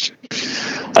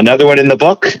 Another one in the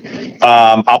book.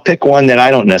 I'll pick one that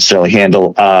I don't necessarily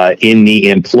handle in the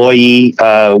employee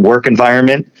work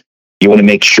environment. You want to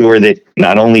make sure that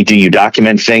not only do you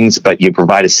document things, but you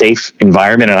provide a safe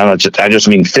environment. And I just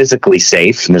mean physically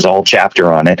safe, and there's a whole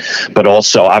chapter on it, but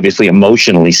also obviously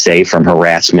emotionally safe from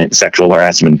harassment, sexual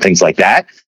harassment, things like that.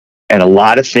 And a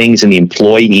lot of things in the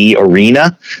employee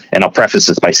arena. And I'll preface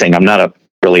this by saying I'm not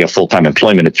really a full-time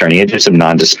employment attorney. I do some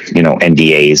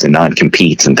NDAs and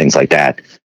non-competes and things like that.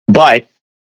 But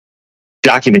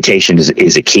documentation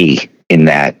is a key in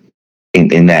that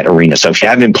arena. So if you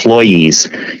have employees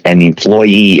and the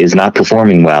employee is not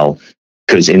performing well,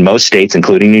 because in most states,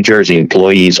 including New Jersey,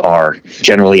 employees are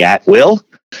generally at will,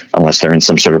 unless they're in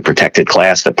some sort of protected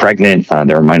class. They're pregnant,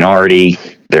 they're a minority,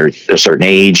 they're a certain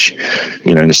age,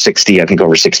 in the 60, I think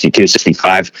over 62,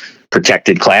 65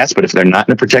 protected class. But if they're not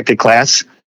in a protected class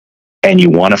and you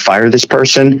want to fire this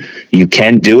person, you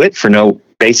can do it for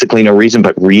basically no reason,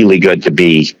 but really good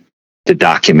to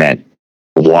document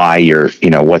why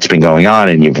what's been going on,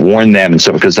 and you've warned them, and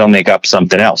so because they'll make up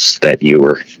something else that you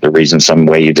were the reason, some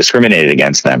way you discriminated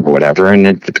against them or whatever, and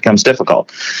it becomes difficult.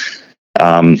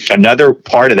 Another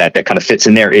part of that kind of fits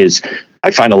in there is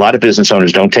I find a lot of business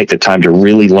owners don't take the time to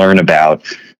really learn about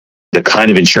the kind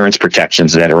of insurance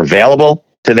protections that are available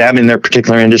to them in their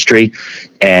particular industry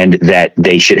and that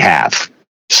they should have.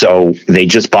 So they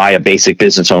just buy a basic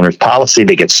business owner's policy.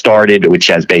 They get started, which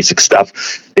has basic stuff.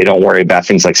 They don't worry about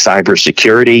things like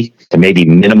cybersecurity and maybe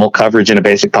minimal coverage in a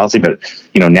basic policy. But,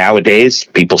 nowadays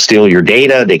people steal your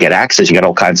data. They get access. You got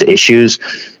all kinds of issues.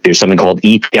 There's something called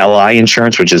EPLI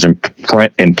insurance, which is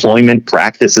employment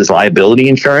practices liability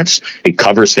insurance. It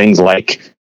covers things like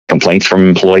complaints from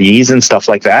employees and stuff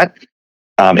like that.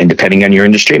 And depending on your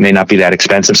industry, it may not be that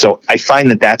expensive. So I find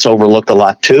that that's overlooked a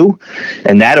lot too.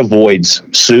 And that avoids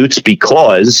suits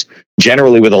because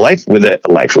generally with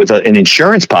an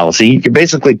insurance policy, you're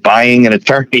basically buying an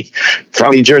attorney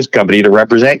from the insurance company to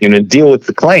represent you and deal with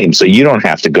the claim. So you don't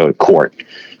have to go to court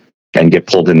and get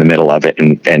pulled in the middle of it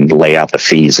and lay out the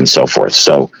fees and so forth.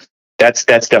 So that's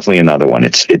definitely another one.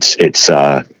 It's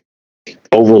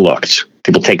overlooked.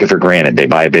 People take it for granted. They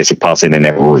buy a basic policy and they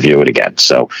never review it again.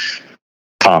 So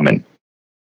common.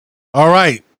 All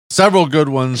right. Several good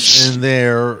ones in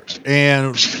there.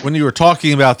 And when you were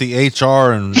talking about the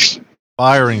HR and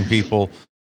firing people,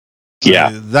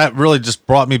 that really just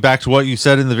brought me back to what you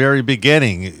said in the very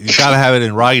beginning. You got to have it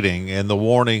in writing, and the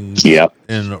warnings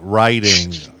in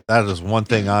writing. That is one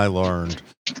thing I learned.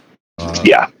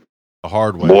 The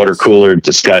hard way. Water cooler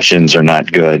discussions are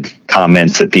not good.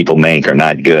 Comments that people make are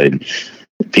not good.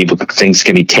 Things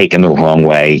can be taken the wrong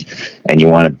way, and you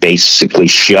want to basically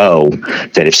show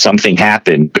that if something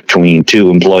happened between two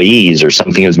employees or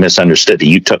something was misunderstood, that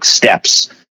you took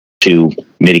steps to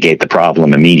mitigate the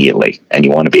problem immediately, and you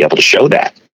want to be able to show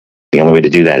that. The only way to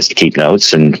do that is to keep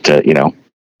notes and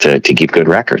to keep good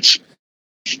records.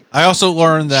 I also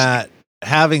learned that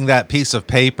having that piece of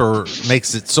paper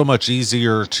makes it so much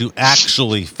easier to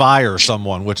actually fire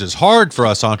someone, which is hard for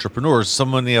us entrepreneurs. So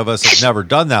many of us have never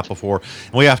done that before,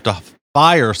 and we have to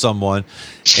fire someone.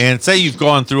 And say you've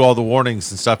gone through all the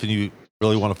warnings and stuff, and you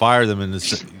really want to fire them, and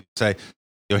say,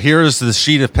 here's the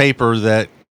sheet of paper that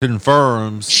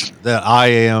confirms that I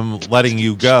am letting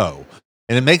you go.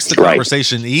 And it makes the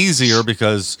conversation easier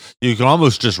because you can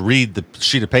almost just read the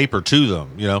sheet of paper to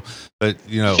them, but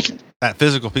that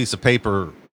physical piece of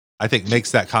paper, I think,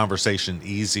 makes that conversation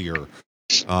easier.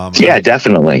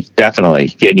 Definitely.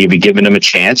 You've given them a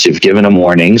chance. You've given them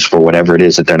warnings for whatever it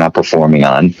is that they're not performing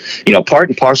on. Part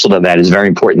and parcel to that is very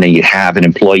important that you have an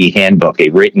employee handbook, a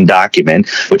written document,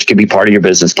 which can be part of your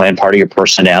business plan, part of your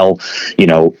personnel,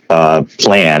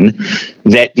 plan,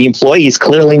 that the employees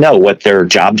clearly know what their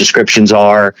job descriptions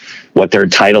are, what they're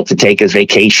entitled to take as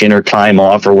vacation or time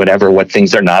off or whatever, what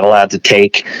things they're not allowed to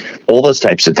take, all those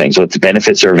types of things, what the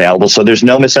benefits are available. So there's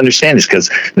no misunderstandings,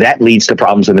 because that leads to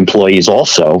problems with employees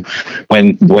also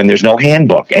when there's no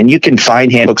handbook. And you can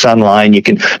find handbooks online. You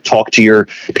can talk to your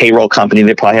payroll company.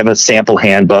 They probably have a sample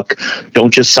handbook.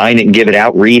 Don't just sign it and give it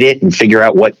out. Read it and figure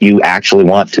out what you actually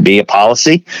want to be a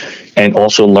policy, and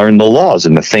also learn the laws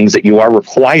and the things that you are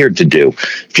required to do.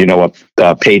 If you know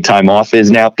what paid time off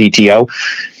is now, PTO,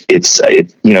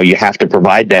 you have to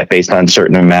provide that based on a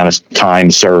certain amount of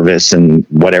time, service, and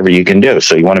whatever you can do.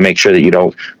 So you want to make sure that you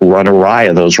don't run awry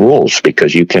of those rules,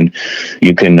 because you can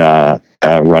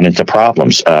run into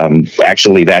problems.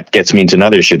 Actually, that gets me into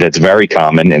another issue that's very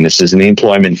common, and this is in the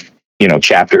employment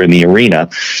chapter in the arena,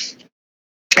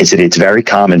 is that it's very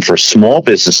common for small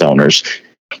business owners,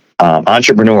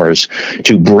 entrepreneurs,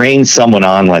 to bring someone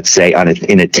on, let's say,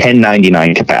 in a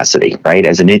 1099 capacity, right,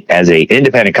 as an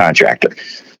independent contractor.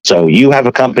 So you have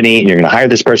a company and you're going to hire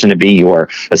this person to be your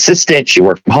assistant. She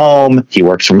works from home. He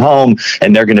works from home,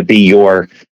 and they're going to be your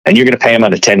and you're going to pay them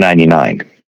on a 1099.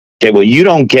 Okay, well, you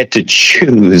don't get to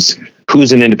choose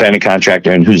who's an independent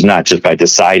contractor and who's not just by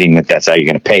deciding that that's how you're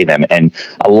going to pay them. And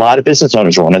a lot of business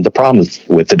owners run into problems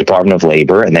with the Department of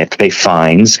Labor, and they have to pay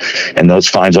fines. And those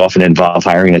fines often involve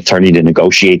hiring an attorney to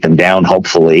negotiate them down,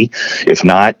 hopefully. If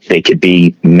not, they could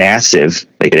be massive.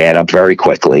 They could add up very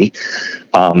quickly.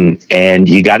 And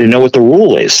you got to know what the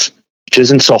rule is, which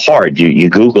isn't so hard. You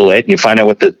Google it, and you find out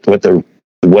what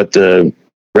the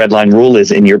red line rule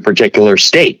is in your particular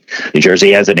state. New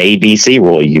Jersey has an ABC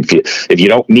rule. If you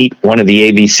don't meet one of the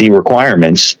ABC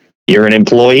requirements, you're an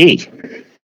employee.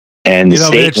 And the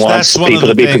state Mitch, wants people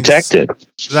to be protected.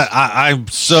 That I'm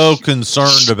so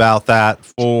concerned about that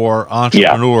for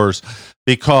entrepreneurs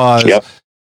because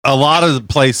a lot of the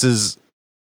places,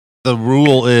 the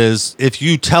rule is if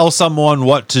you tell someone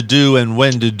what to do and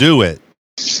when to do it,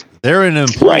 they're an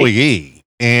employee.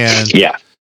 Right.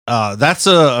 And that's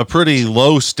a pretty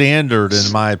low standard,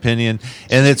 in my opinion.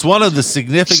 And it's one of the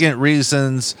significant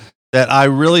reasons that I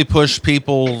really push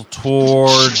people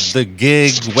toward the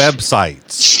gig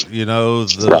websites,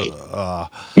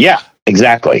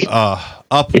 exactly.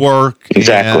 Upwork.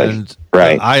 Exactly. And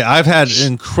I've had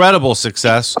incredible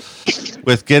success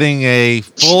with getting a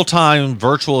full-time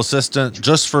virtual assistant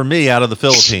just for me out of the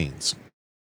Philippines.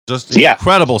 Just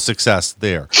incredible success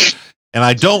there. And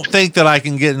I don't think that I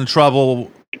can get in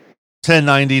trouble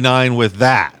 1099 with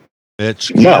that,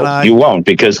 Mitch. You won't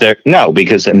because they're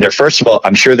first of all,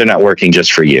 I'm sure they're not working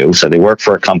just for you. So they work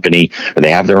for a company or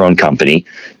they have their own company.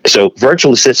 So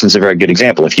virtual assistant's a very good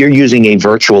example. If you're using a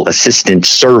virtual assistant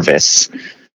service,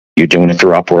 you're doing it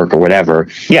through Upwork or whatever.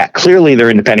 Yeah, clearly they're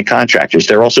independent contractors.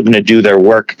 They're also going to do their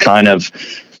work kind of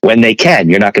when they can.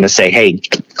 You're not going to say, hey,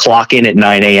 clock in at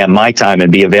 9 a.m. my time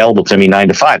and be available to me 9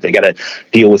 to 5. They got to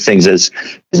deal with things as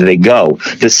they go.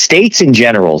 The states in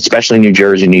general, especially New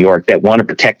Jersey, New York, that want to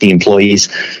protect the employees,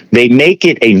 they make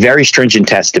it a very stringent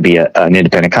test to be an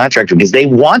independent contractor because they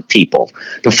want people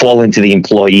to fall into the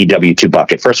employee W-2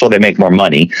 bucket. First of all, they make more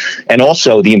money. And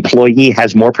also the employee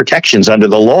has more protections under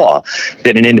the law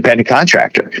than an independent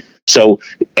contractor. So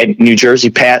New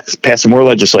Jersey passed some more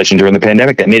legislation during the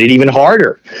pandemic that made it even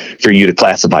harder for you to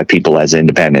classify people as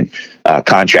independent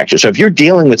contractors. So if you're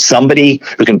dealing with somebody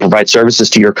who can provide services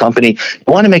to your company, you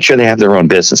want to make sure they have their own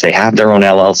business. They have their own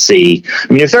LLC.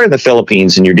 I mean, if they're in the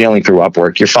Philippines and you're dealing through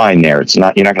Upwork, you're fine there. You're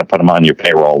not going to put them on your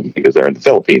payroll because they're in the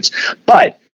Philippines.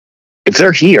 But if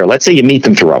they're here, let's say you meet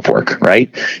them through Upwork,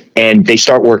 right? And they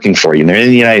start working for you and they're in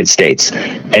the United States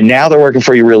and now they're working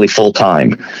for you really full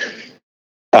time.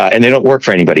 And they don't work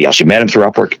for anybody else. You met them through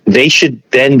Upwork. They should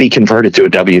then be converted to a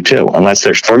W-2 unless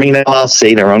they're forming an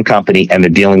LLC, their own company, and they're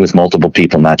dealing with multiple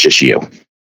people, not just you.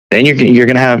 Then you're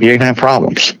gonna have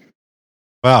problems.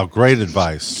 Wow, great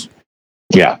advice.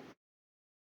 Yeah,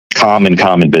 common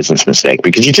business mistake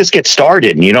because you just get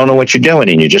started and you don't know what you're doing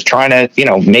and you're just trying to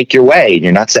make your way. And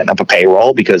you're not setting up a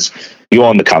payroll because you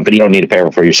own the company. You don't need a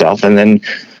payroll for yourself, and then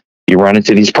you run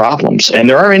into these problems. And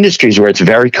there are industries where it's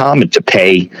very common to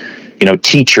pay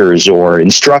teachers or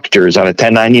instructors on a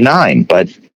 1099, but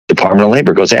Department of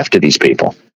Labor goes after these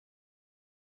people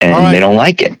and they don't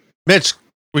like it. Mitch,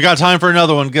 we got time for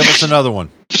another one. Give us another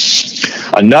one.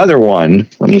 Another one.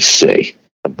 Let me see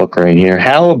a book right here.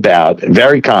 How about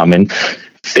very common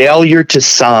failure to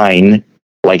sign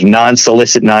like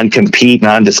non-solicit, non-compete,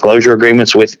 non-disclosure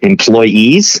agreements with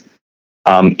employees.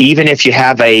 Even if you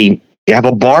have a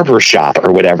barber shop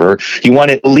or whatever, you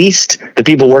want at least the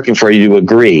people working for you to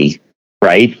agree,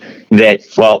 right? That,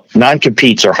 well,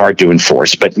 non-competes are hard to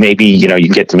enforce, but maybe,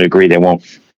 you get them to agree they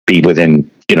won't be within,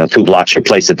 2 blocks of your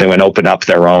place if they want to open up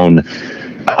their own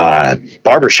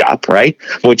barbershop, right?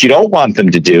 What you don't want them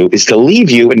to do is to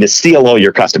leave you and to steal all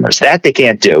your customers. That they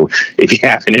can't do if you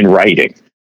have it in writing,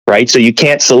 right? So you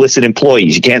can't solicit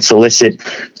employees, you can't solicit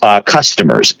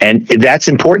customers, and that's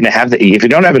important to have. If you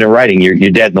don't have it in writing, you're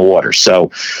dead in the water.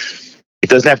 So it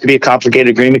doesn't have to be a complicated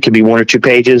agreement; it can be 1 or 2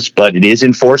 pages, but it is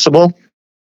enforceable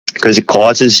because it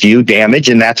causes you damage,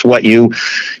 and that's what you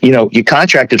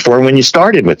contracted for when you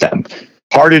started with them.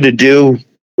 Harder to do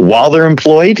while they're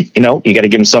employed. You got to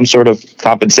give them some sort of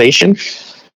compensation.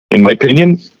 In my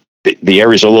opinion, the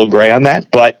area's a little gray on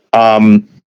that, but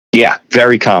yeah,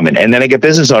 very common. And then I get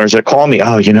business owners that call me,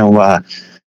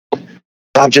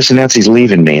 Bob just announced he's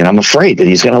leaving me, and I'm afraid that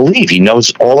he's going to leave. He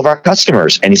knows all of our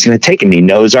customers, and he's going to take them. He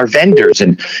knows our vendors,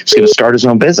 and he's going to start his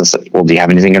own business. Well, do you have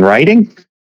anything in writing?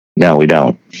 No, we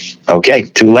don't. Okay,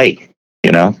 too late,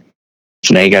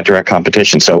 So now you got direct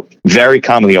competition. So very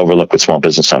commonly overlooked with small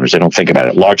business owners. They don't think about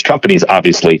it. Large companies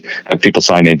obviously have people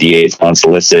sign NDAs,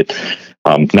 non-solicit,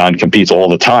 non-competes all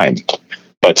the time.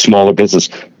 But smaller business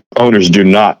owners do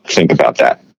not think about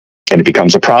that. And it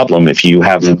becomes a problem if you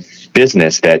have a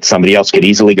business that somebody else could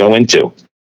easily go into.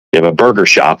 You have a burger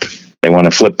shop. They want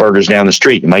to flip burgers down the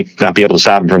street. You might not be able to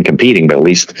stop them from competing, but at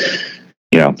least,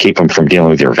 keep them from dealing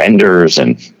with your vendors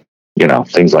and,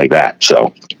 things like that.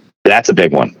 So that's a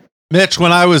big one. Mitch,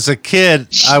 when I was a kid,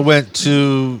 I went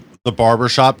to the barber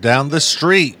shop down the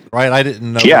street, right? I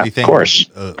didn't know anything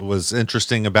was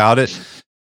interesting about it.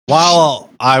 While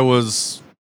I was,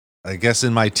 I guess,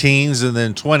 in my teens and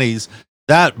then 20s,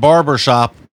 that barber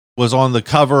shop was on the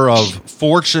cover of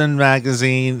Fortune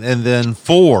magazine and then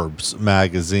Forbes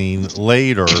magazine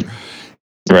later.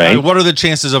 Right. What are the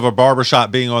chances of a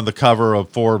barbershop being on the cover of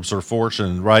Forbes or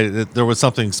Fortune, right? There was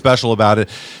something special about it.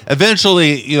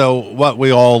 Eventually, what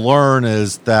we all learn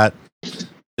is that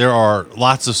there are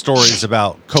lots of stories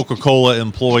about Coca-Cola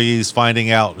employees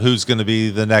finding out who's going to be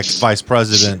the next vice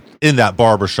president in that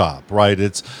barbershop, right?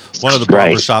 It's one of the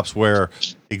barbershops where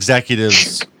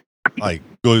executives like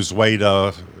Gus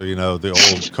Wada,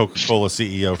 the old Coca-Cola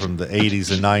CEO from the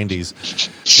 80s and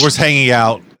 90s, was hanging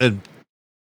out, and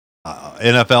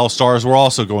NFL stars were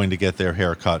also going to get their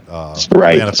hair cut.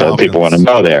 Right. So people want to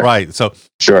go there. Right. So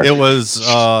it was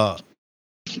a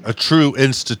true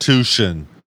institution.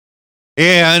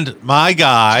 And my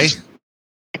guy,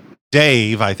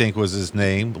 Dave, I think was his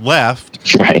name,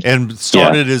 left and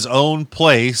started his own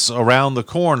place around the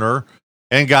corner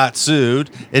and got sued.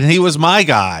 And he was my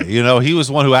guy. He was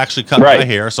the one who actually cut my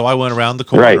hair. So I went around the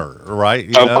corner, right?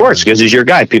 Of course, because he's your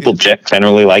guy. People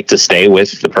generally like to stay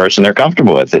with the person they're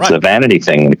comfortable with. It's a vanity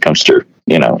thing when it comes to,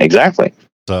 exactly.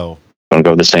 So don't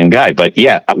go with the same guy. But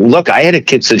yeah, look, I had a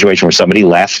kid situation where somebody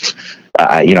left.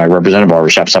 I represent a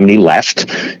barbershop. Somebody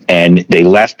left, and they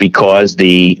left because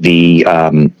the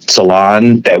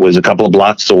salon that was a couple of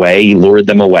blocks away lured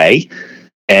them away,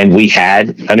 and we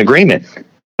had an agreement,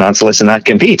 non-solicit, not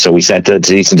compete. So we sent a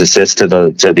cease and desist to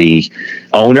the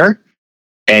owner,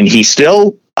 and he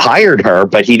still hired her,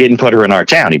 but he didn't put her in our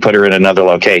town. He put her in another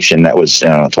location that was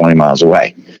 20 miles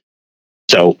away.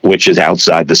 So, which is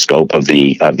outside the scope of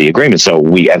the agreement. So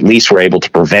we at least were able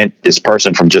to prevent this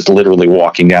person from just literally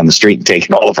walking down the street and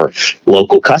taking all of her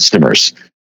local customers.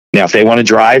 Now, if they want to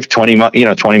drive 20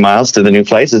 miles to the new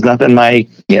place, there's nothing my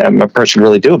person can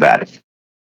really do about it.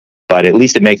 But at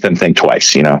least it makes them think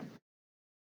twice,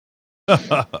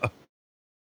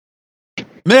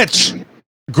 Mitch,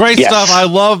 great stuff. I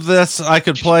love this. I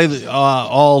could play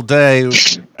all day.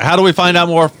 How do we find out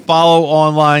more? Follow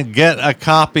online, get a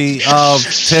copy of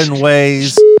 10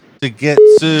 Ways to Get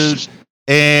Sued,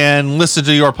 and listen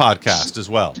to your podcast as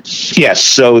well. Yes.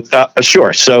 So,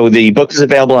 sure. So the book is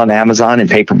available on Amazon in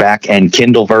paperback and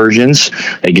Kindle versions.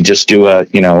 You can just do a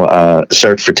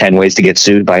search for 10 Ways to Get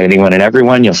Sued by Anyone and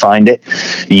Everyone. You'll find it.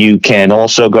 You can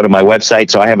also go to my website.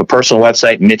 So I have a personal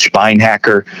website,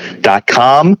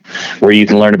 mitchbeinhaker.com, where you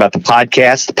can learn about the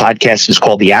podcast. The podcast is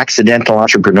called The Accidental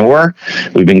Entrepreneur.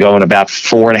 We've been going about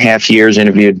 4.5 years,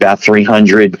 interviewed about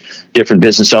 300 different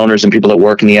business owners and people that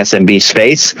work in the SMB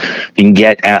space. You can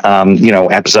get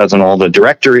episodes on all the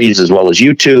directories as well as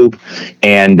YouTube,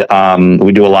 and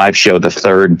we do a live show the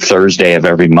third Thursday of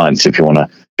every month if you want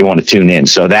to tune in.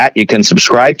 So that you can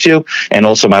subscribe to, and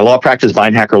also my law practice,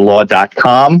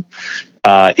 beinhakerlaw.com,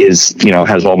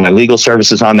 has all my legal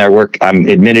services on there. I'm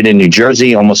admitted in New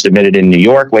Jersey, almost admitted in New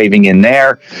York, waiving in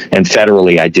there, and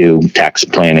federally I do tax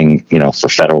planning, for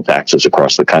federal taxes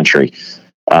across the country.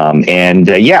 And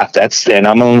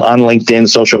I'm on LinkedIn,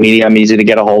 social media. I'm easy to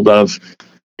get a hold of,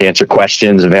 answer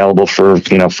questions, available for,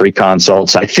 free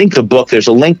consults. I think there's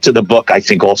a link to the book, I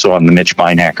think also on the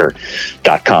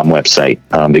mitchbeinhaker.com website,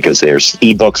 because there's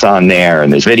ebooks on there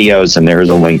and there's videos, and there is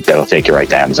a link that'll take you right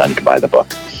to Amazon. You can buy the book.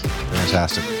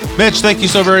 Fantastic. Mitch, thank you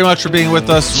so very much for being with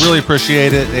us. Really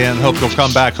appreciate it, and hope you'll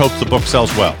come back. Hope the book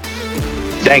sells well.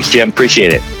 Thanks, Jim.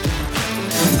 Appreciate it.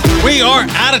 We are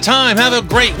out of time. Have a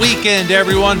great weekend,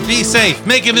 everyone. Be safe.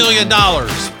 Make $1 million.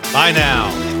 Bye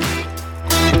now.